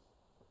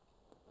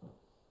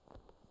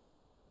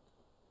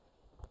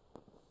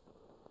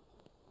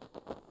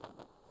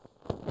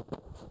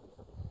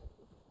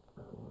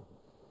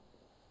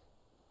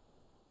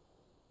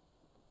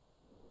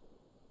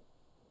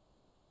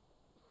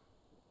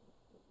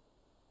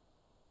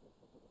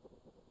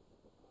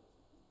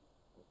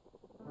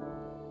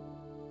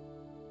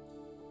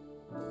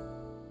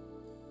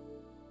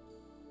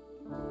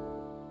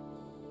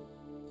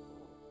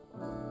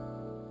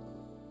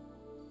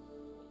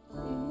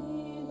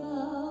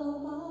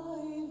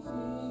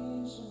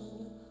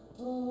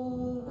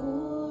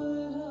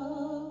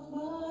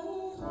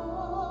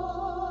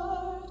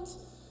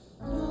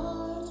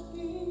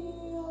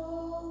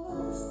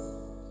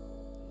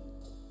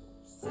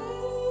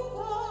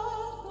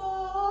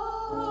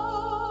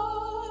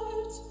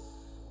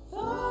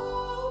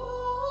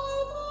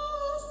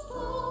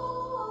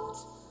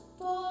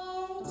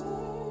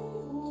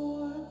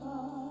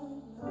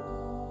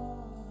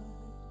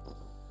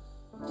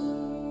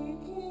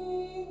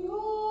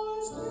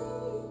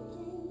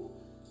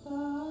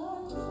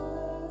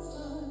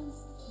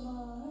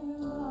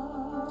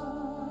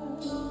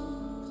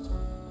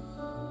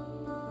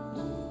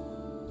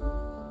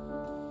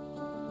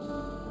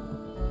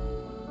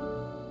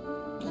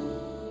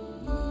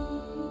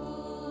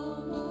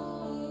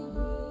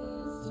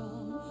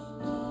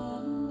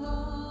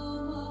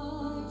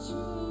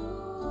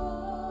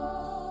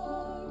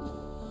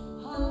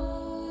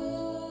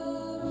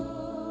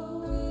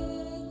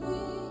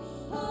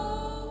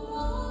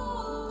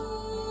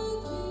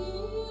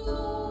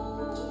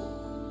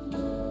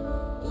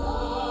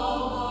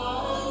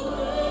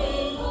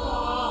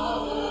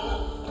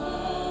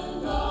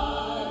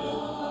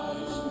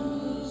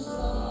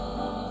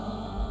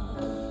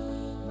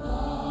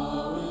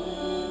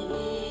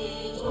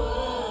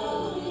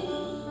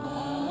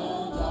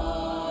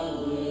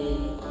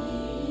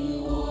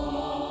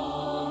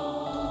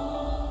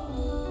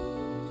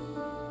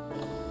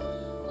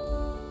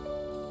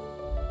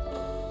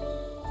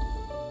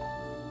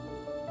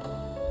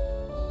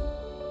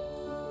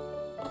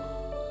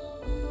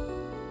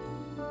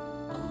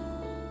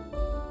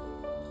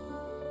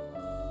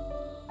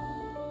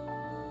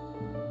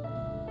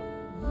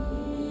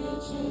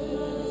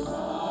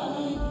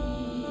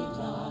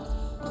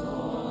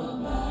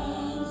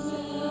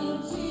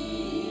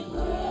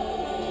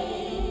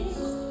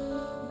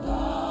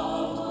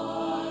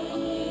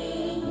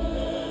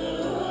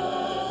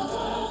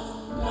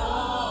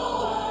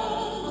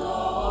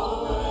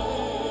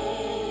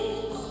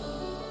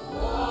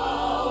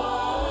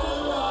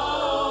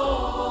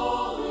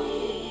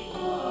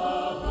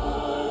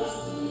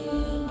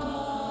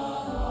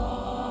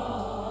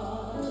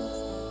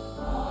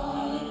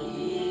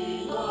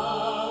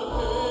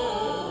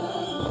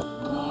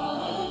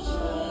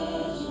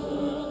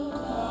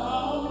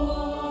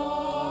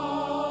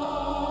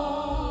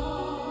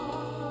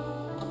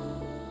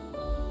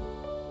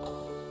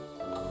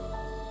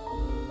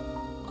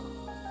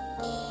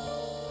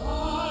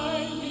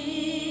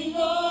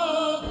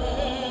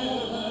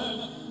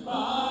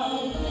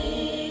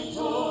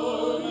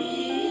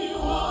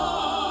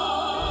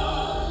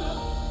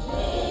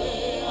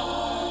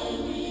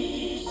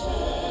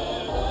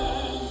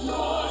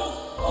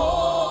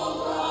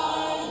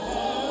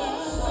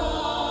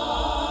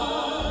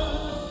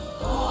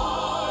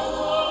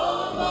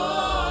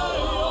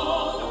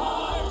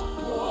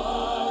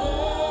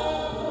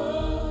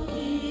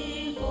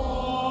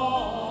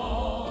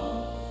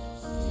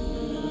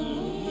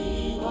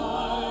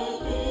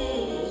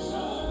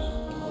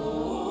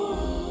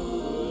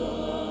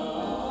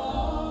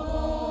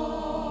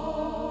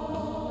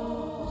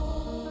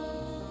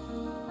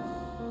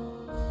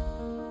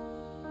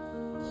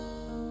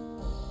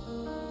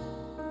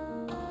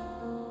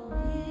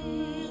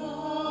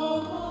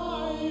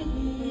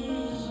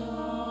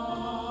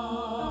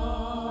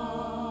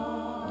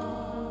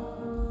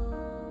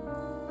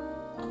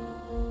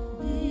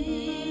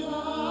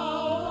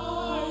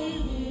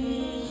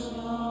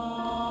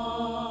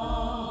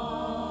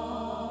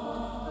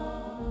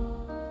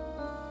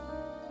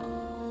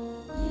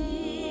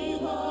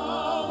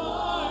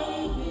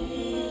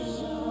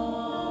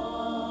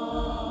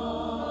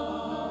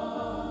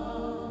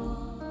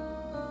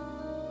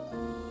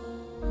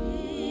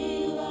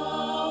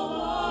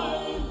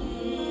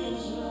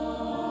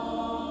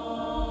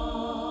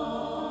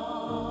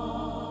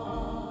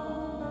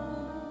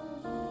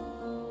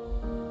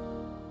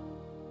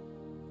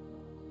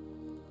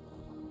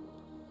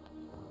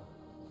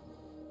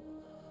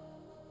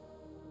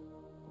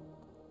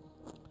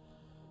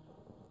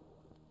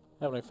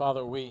 Heavenly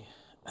Father, we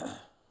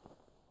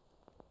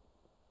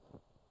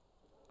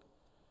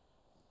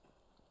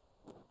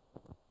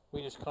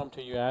just come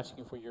to you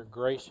asking for your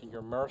grace and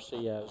your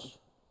mercy as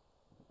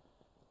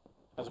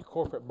a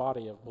corporate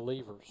body of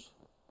believers.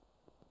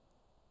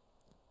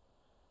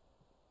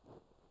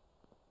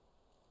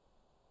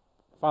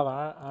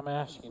 Father, I'm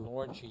asking,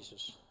 Lord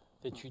Jesus,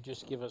 that you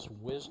just give us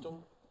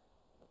wisdom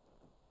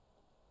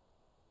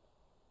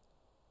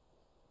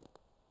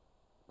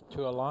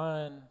to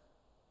align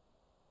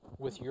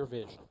with your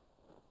vision,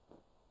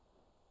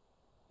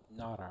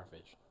 not our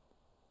vision.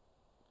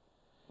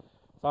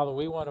 Father,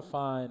 we want to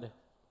find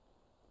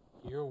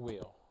your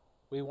will.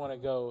 We want to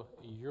go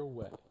your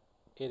way.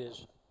 It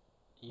is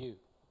you.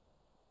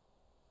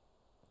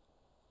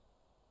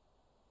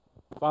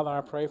 Father, I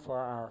pray for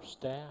our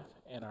staff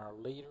and our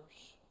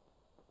leaders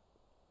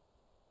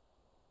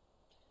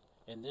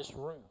in this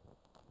room.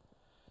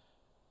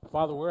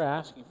 Father, we're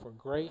asking for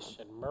grace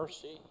and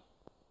mercy,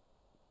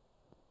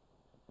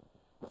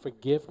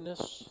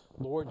 forgiveness,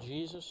 Lord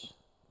Jesus,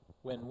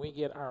 when we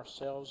get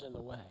ourselves in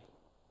the way.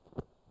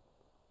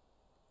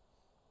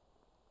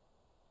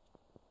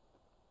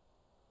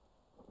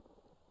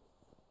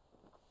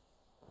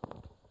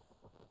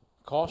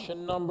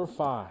 Caution number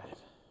 5.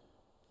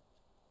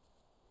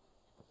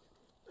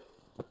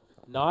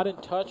 Not in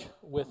touch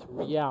with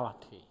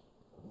reality.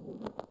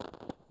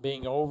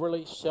 Being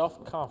overly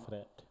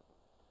self-confident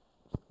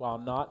while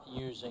not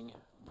using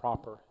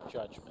proper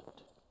judgment.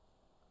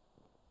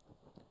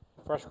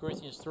 1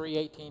 Corinthians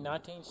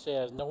 3:18-19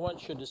 says, "No one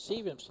should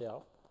deceive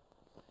himself.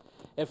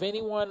 If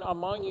anyone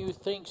among you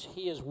thinks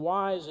he is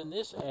wise in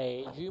this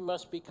age, you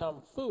must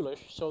become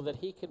foolish so that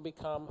he can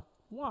become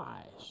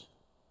wise.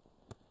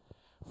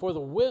 For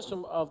the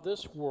wisdom of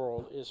this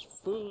world is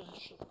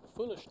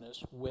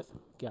foolishness with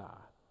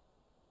God."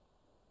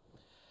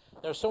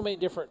 There are so many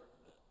different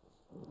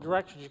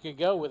directions you could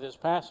go with this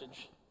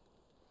passage.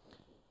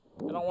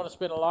 I don't want to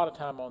spend a lot of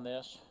time on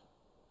this,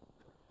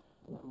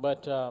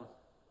 but I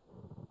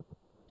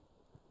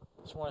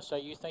just want to say,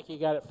 you think you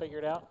got it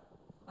figured out?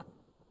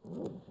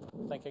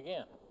 Think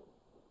again.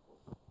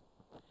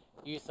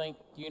 You think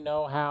you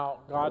know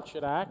how God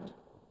should act?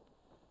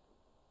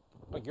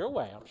 Well, your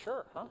way, I'm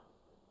sure, huh?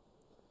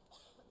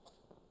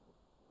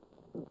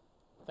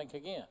 Think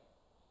again.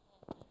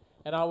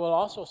 And I will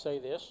also say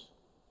this.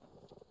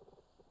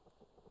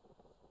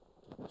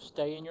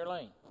 Stay in your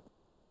lane.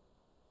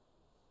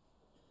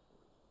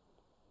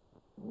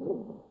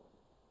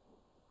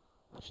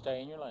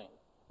 Stay in your lane.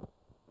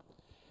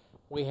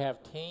 We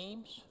have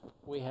teams,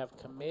 we have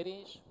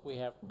committees, we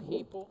have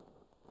people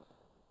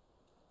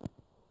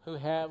who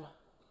have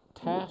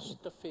tasks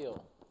to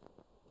fill.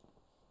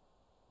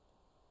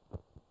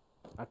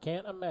 I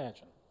can't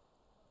imagine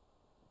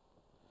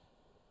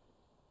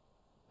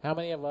how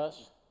many of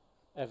us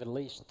have at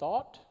least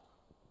thought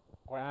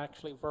or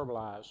actually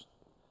verbalized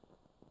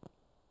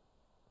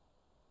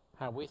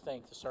how we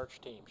think the search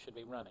team should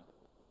be running.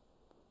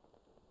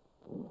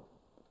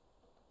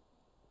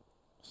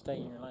 Stay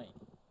in your lane.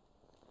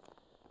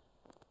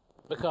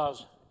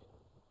 Because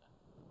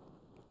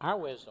our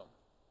wisdom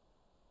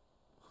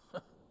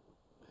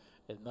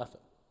is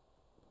nothing.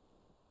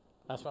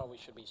 That's why we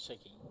should be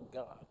seeking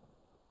God.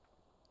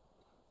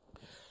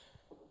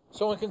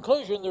 So in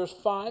conclusion, there's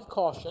 5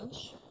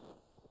 cautions.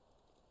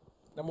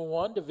 Number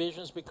 1,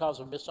 divisions because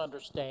of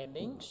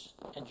misunderstandings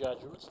and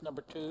judgments.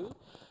 Number 2,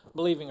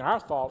 believing our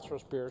thoughts are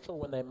spiritual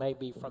when they may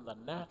be from the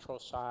natural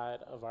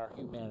side of our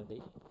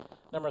humanity.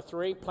 Number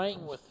 3,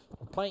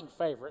 playing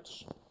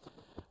favorites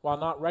while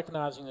not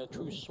recognizing the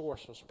true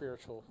source of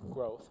spiritual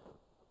growth.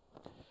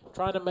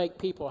 Trying to make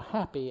people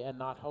happy and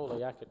not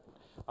holy.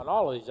 On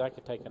all of these, I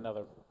could take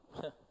another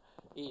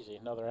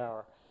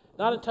hour.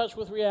 Not in touch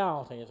with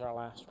reality is our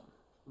last one.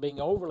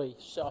 Being overly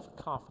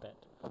self-confident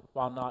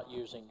while not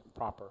using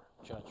proper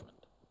judgment.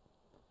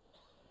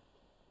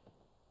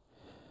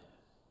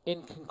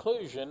 In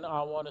conclusion,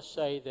 I want to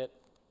say that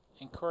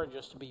encourage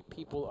us to be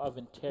people of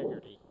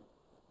integrity.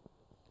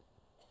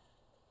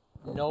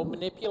 No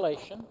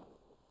manipulation.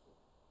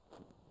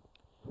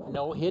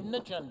 No hidden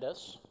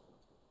agendas.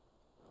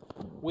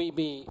 We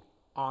be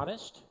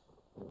honest,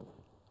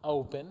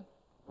 open,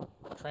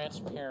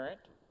 transparent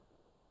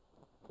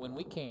when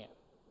we can.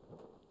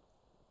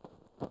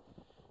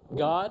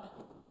 God,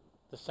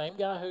 the same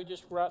guy who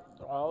just wrote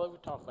all that we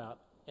talk about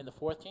in the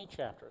 14th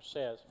chapter,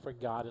 says, "For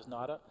God is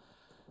not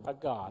a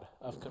God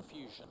of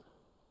confusion,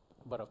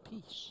 but of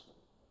peace."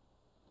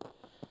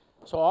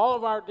 So all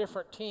of our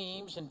different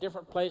teams and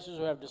different places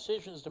who have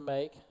decisions to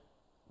make,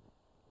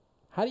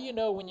 how do you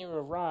know when you've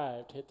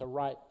arrived at the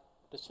right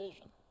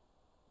decision?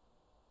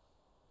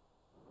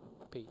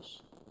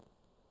 Peace.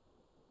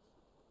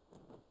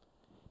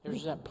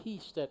 There's that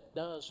peace that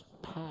does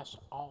pass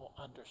all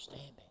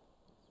understanding.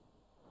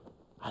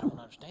 I don't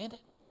understand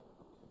it,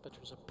 but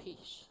there's a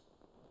peace.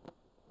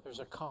 There's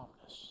a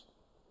calmness.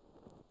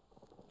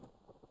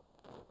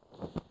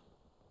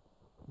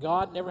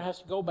 God never has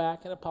to go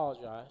back and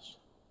apologize.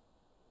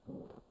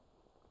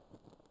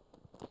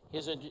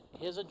 His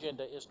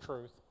agenda is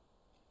truth,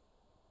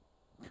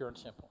 pure and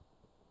simple.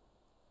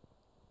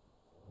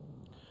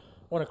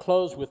 want to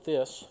close with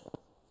this.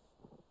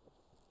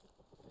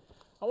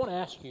 I want to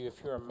ask you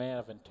if you're a man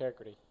of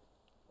integrity.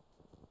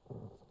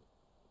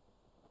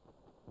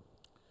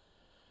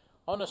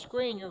 On the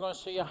screen, you're going to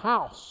see a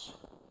house.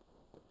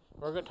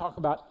 We're going to talk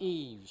about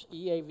eaves,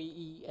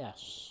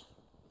 E-A-V-E-S.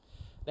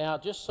 Now,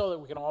 just so that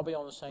we can all be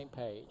on the same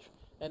page,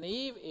 an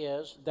eave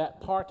is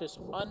that part that's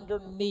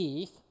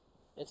underneath,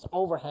 it's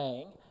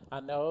overhang.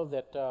 I know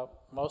that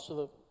most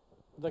of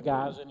the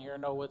guys in here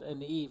know what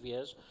an eave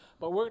is,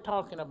 but we're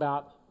talking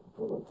about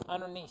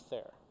underneath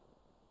there.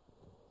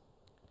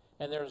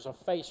 And there's a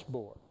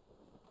baseboard.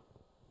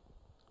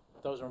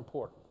 Those are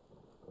important.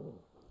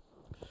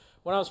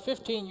 When I was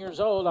 15 years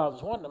old, I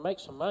was wanting to make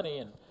some money,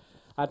 and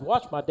I'd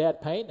watched my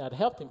dad paint, and I'd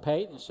helped him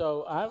paint, and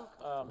so I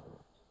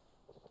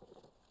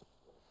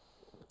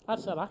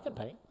said, I can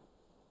paint.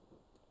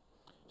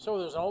 So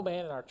there was an old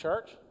man in our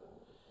church,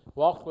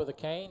 walked with a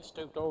cane,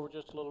 stooped over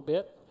just a little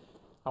bit.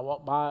 I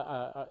walked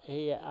by,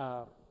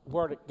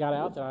 word got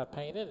out that I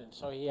painted, and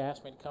so he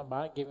asked me to come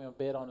by and give him a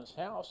bid on his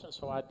house, and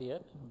so I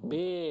did.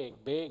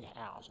 Big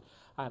house.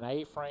 An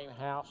A-frame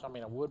house,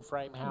 a wood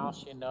frame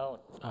house,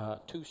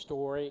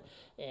 2-story,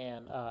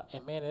 and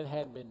man, it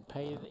hadn't been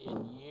painted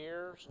in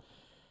years.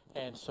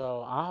 And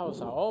so I was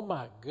like, oh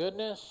my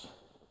goodness,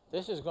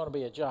 this is going to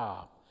be a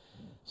job.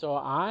 So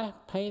I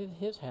painted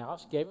his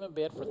house, gave him a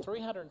bid for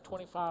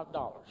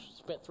 $325.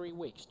 Spent 3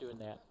 weeks doing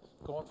that,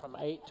 going from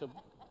 8 to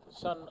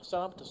sun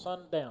up to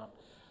sundown.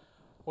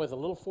 With a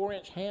little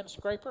 4-inch hand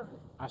scraper,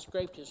 I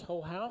scraped his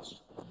whole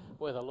house.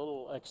 With a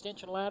little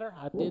extension ladder,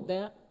 I did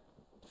that.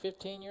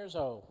 15 years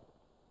old.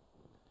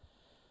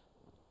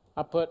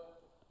 I put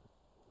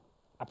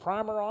a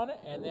primer on it,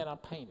 and then I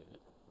painted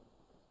it.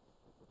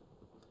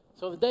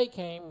 So the day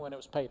came when it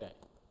was payday.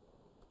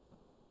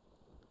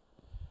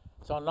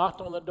 So I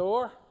knocked on the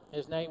door.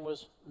 His name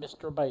was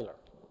Mr. Baylor.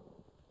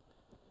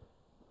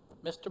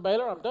 Mr.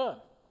 Baylor, I'm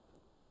done.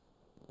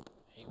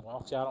 He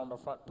walks out on the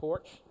front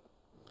porch.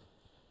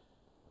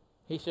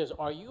 He says,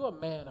 are you a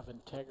man of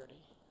integrity?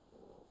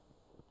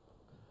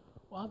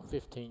 Well, I'm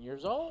 15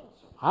 years old.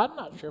 I'm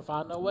not sure if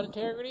I know what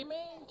integrity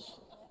means.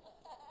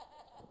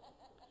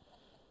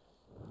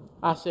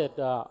 I said,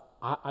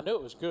 I knew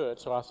it was good,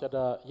 so I said,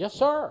 yes,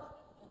 sir.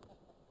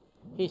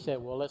 He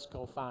said, well, let's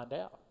go find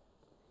out.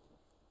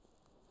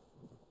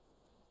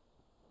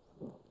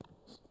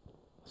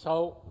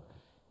 So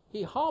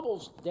he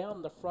hobbles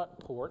down the front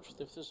porch.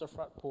 This is the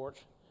front porch.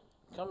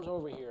 Comes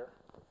over here,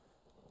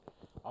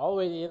 all the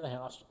way in the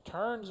house,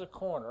 turns a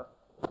corner,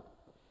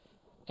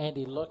 and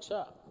he looks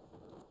up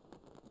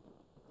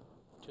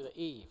to the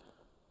eave.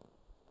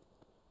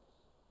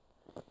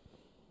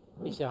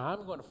 He said,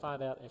 I'm going to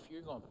find out if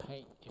you're going to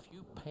paint, if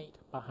you paint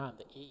behind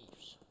the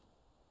eaves.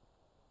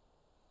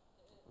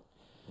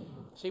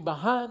 See,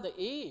 behind the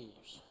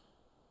eaves,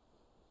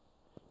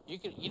 you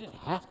didn't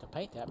have to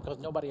paint that because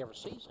nobody ever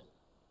sees it,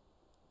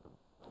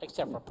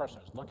 except for a person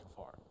who's looking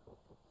for it.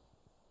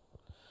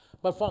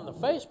 But from the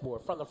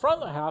baseboard, from the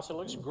front of the house, it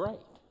looks great.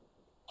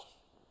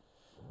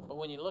 But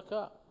when you look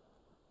up,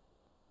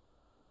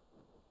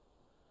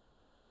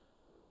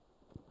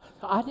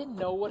 I didn't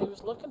know what he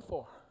was looking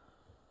for.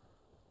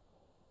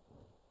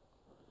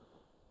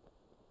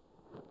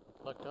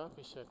 Looked up,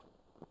 he said,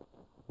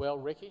 well,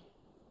 Ricky,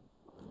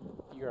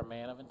 you're a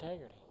man of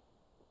integrity.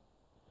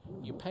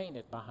 You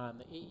painted behind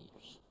the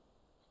eaves.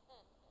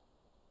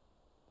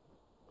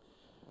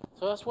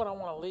 So that's what I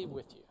want to leave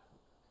with you.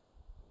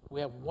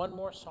 We have one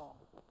more song.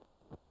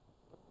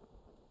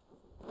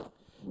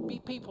 Be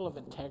people of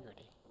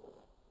integrity,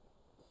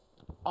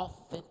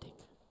 authentic,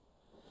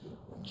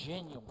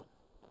 genuine,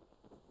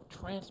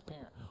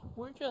 transparent.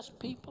 We're just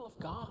people of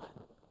God.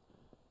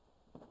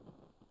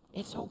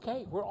 It's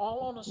okay. We're all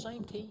on the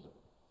same team.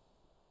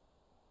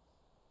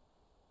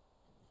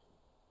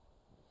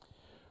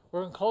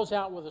 We're going to close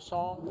out with a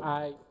song.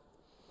 I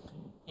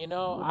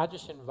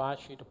just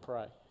invite you to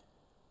pray.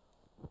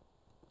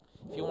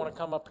 If you want to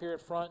come up here at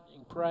front, you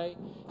can pray.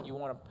 You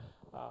want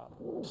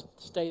to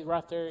stay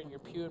right there in your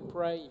pew and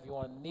pray. If you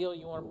want to kneel,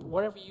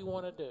 whatever you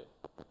want to do.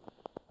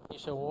 You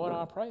say, well, what do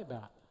I pray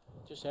about?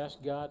 Just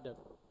ask God to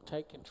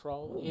take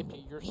control.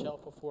 Empty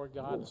yourself before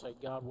God and say,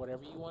 God,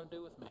 whatever you want to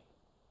do with me.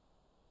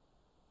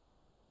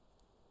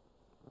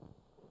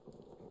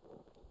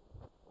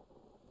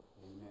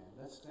 Amen.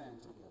 Let's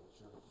stand together,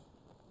 church,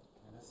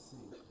 and let's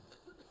sing the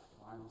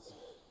final song.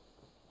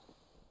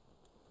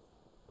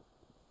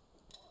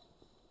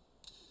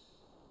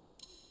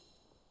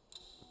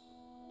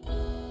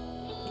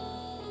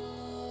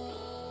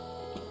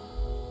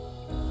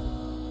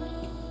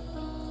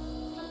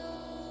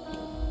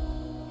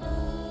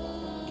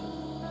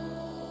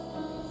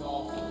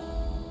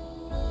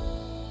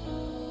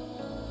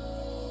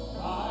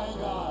 My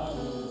God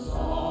is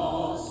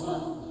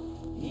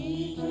awesome.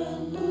 He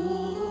can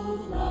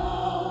move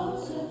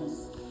mountains.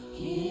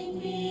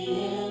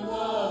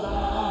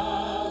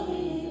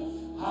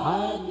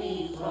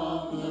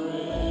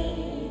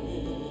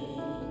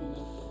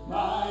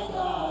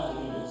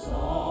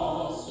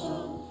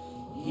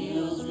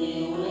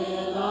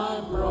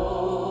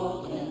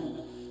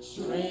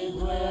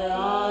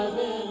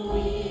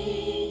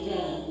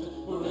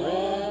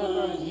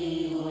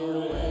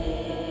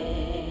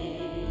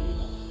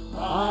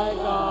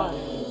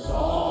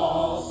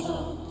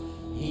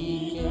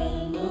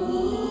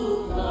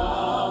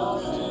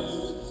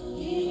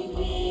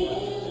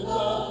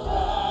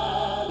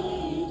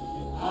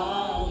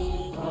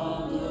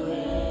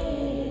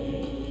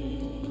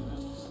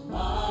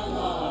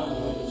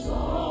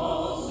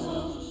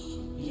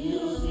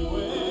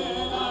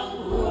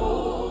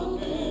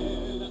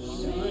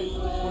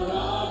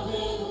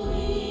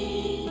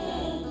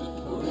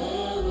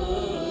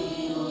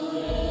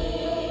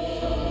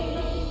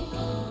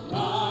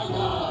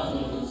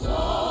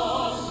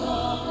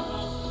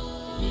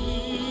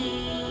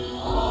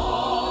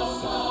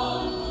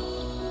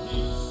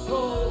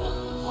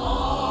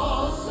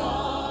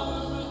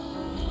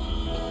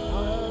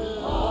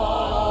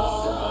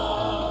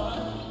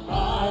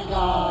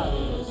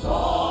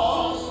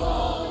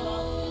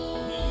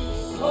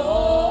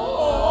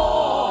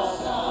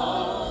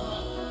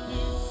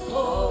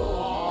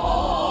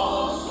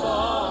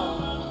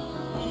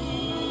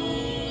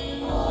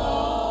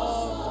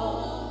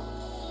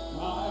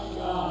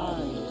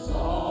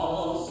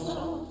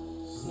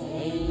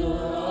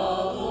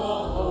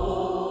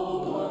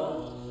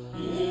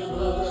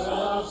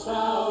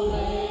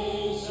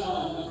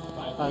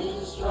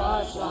 His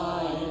stripes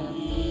I am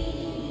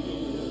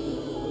healed.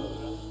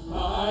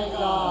 My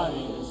God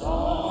is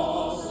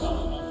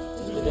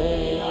awesome.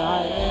 Today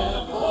I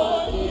am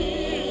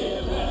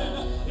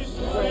forgiven. His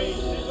grace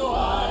is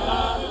why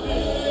I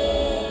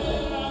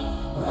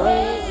live.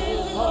 Praise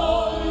His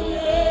holy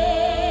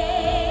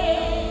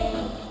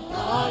name.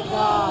 My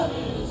God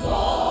is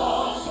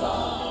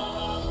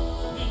awesome.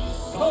 He's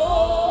so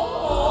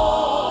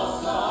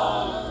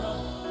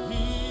awesome.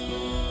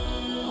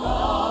 He's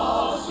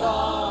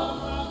awesome.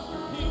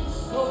 He's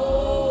so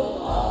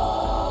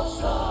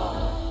awesome.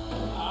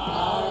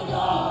 Our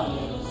God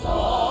is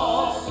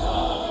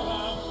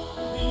awesome.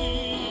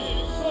 He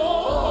is so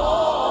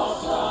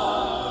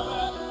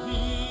awesome.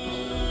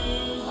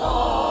 He's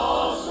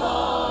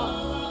awesome.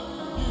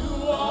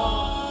 You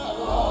are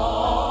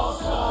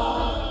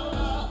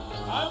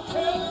awesome. I'm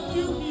telling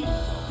you,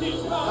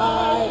 He's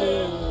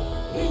mighty.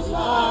 He's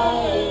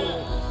mighty.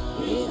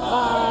 He's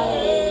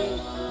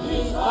mighty.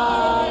 He's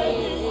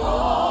mighty.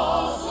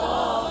 Awesome.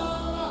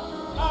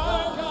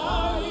 Our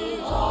God is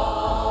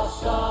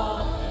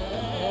awesome.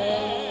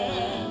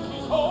 And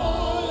He's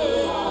holy.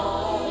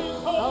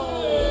 He's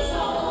holy. He's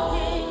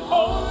holy. He's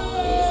holy.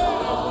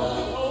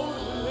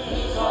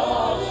 He's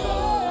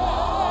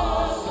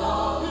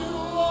awesome.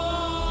 You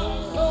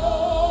are so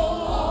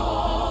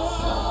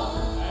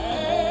awesome.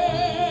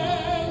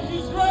 And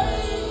He's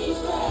great. He's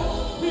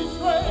great. He's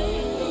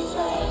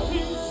great.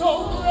 He's so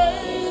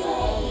great.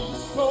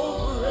 He's so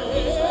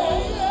great.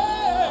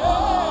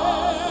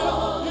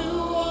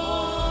 You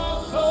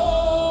are so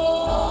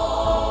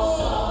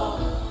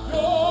awesome.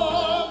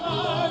 You're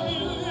my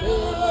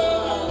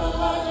deliverer,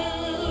 my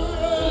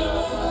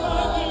deliverer,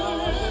 my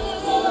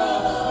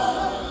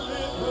deliverer.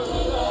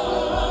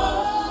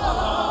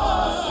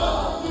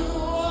 You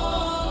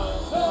are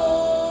so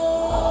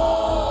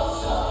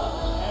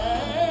awesome.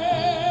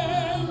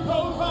 And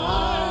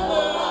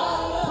provider,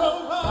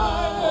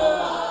 provider,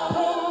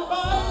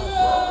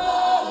 provider.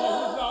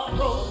 You're our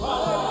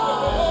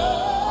provider.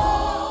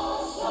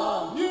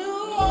 You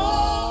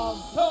are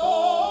so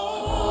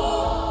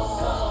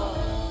awesome.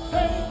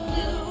 Thank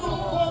you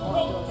for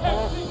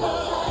protecting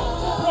us,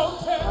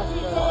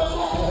 protecting us,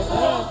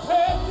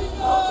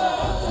 protecting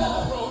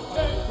us,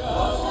 protect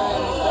us.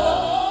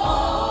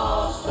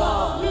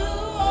 Awesome. You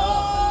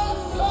are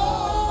so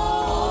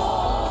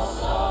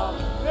awesome.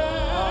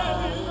 That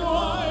is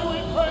why we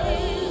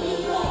praise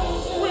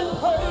you. We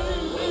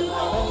praise you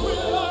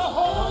with our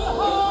whole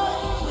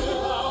heart,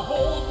 with our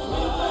whole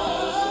mind.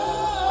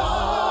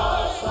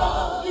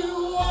 You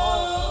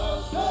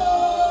are so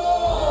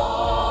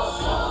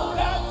awesome.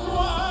 That's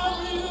why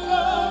we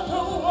love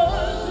to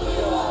worship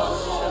you.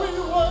 We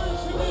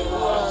worship you. We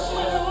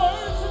worship you.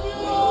 We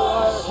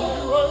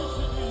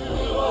worship you.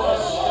 We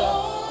worship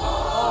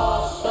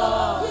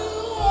awesome. You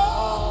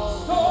are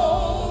so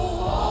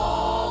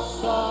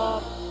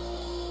awesome.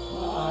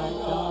 My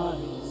God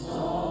is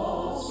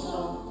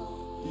awesome.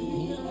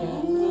 He can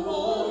move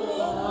all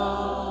the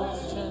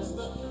mountains,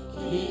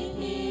 keep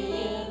me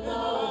in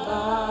the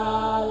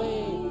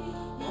valley,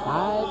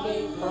 hide me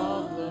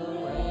from the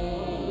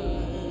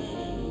rain.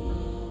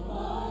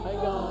 My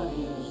God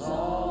is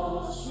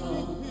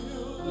awesome.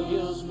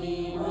 Heals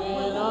me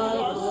when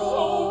I'm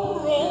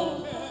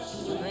broken,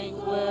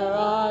 strength where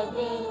I've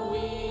been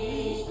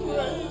weak.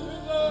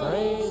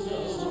 Praise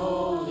His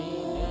holy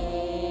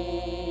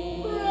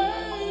name.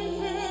 Praise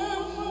Him.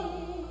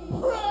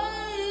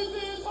 Praise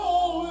His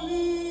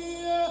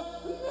holy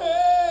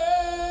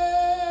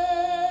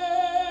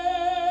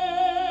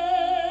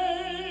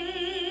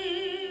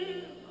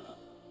name.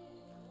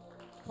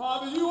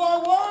 Father, you are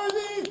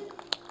worthy.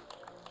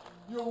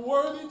 You're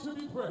worthy to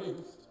be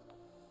praised.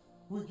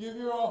 We give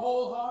you our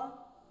whole heart.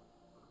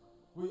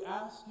 We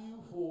ask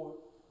you for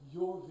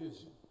your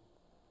vision.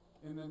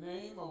 In the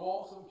name of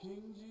awesome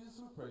King Jesus,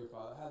 we pray,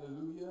 Father.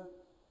 Hallelujah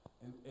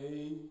and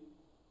amen.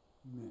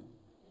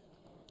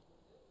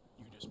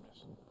 You're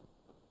dismissed.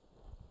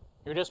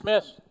 You're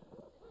dismissed.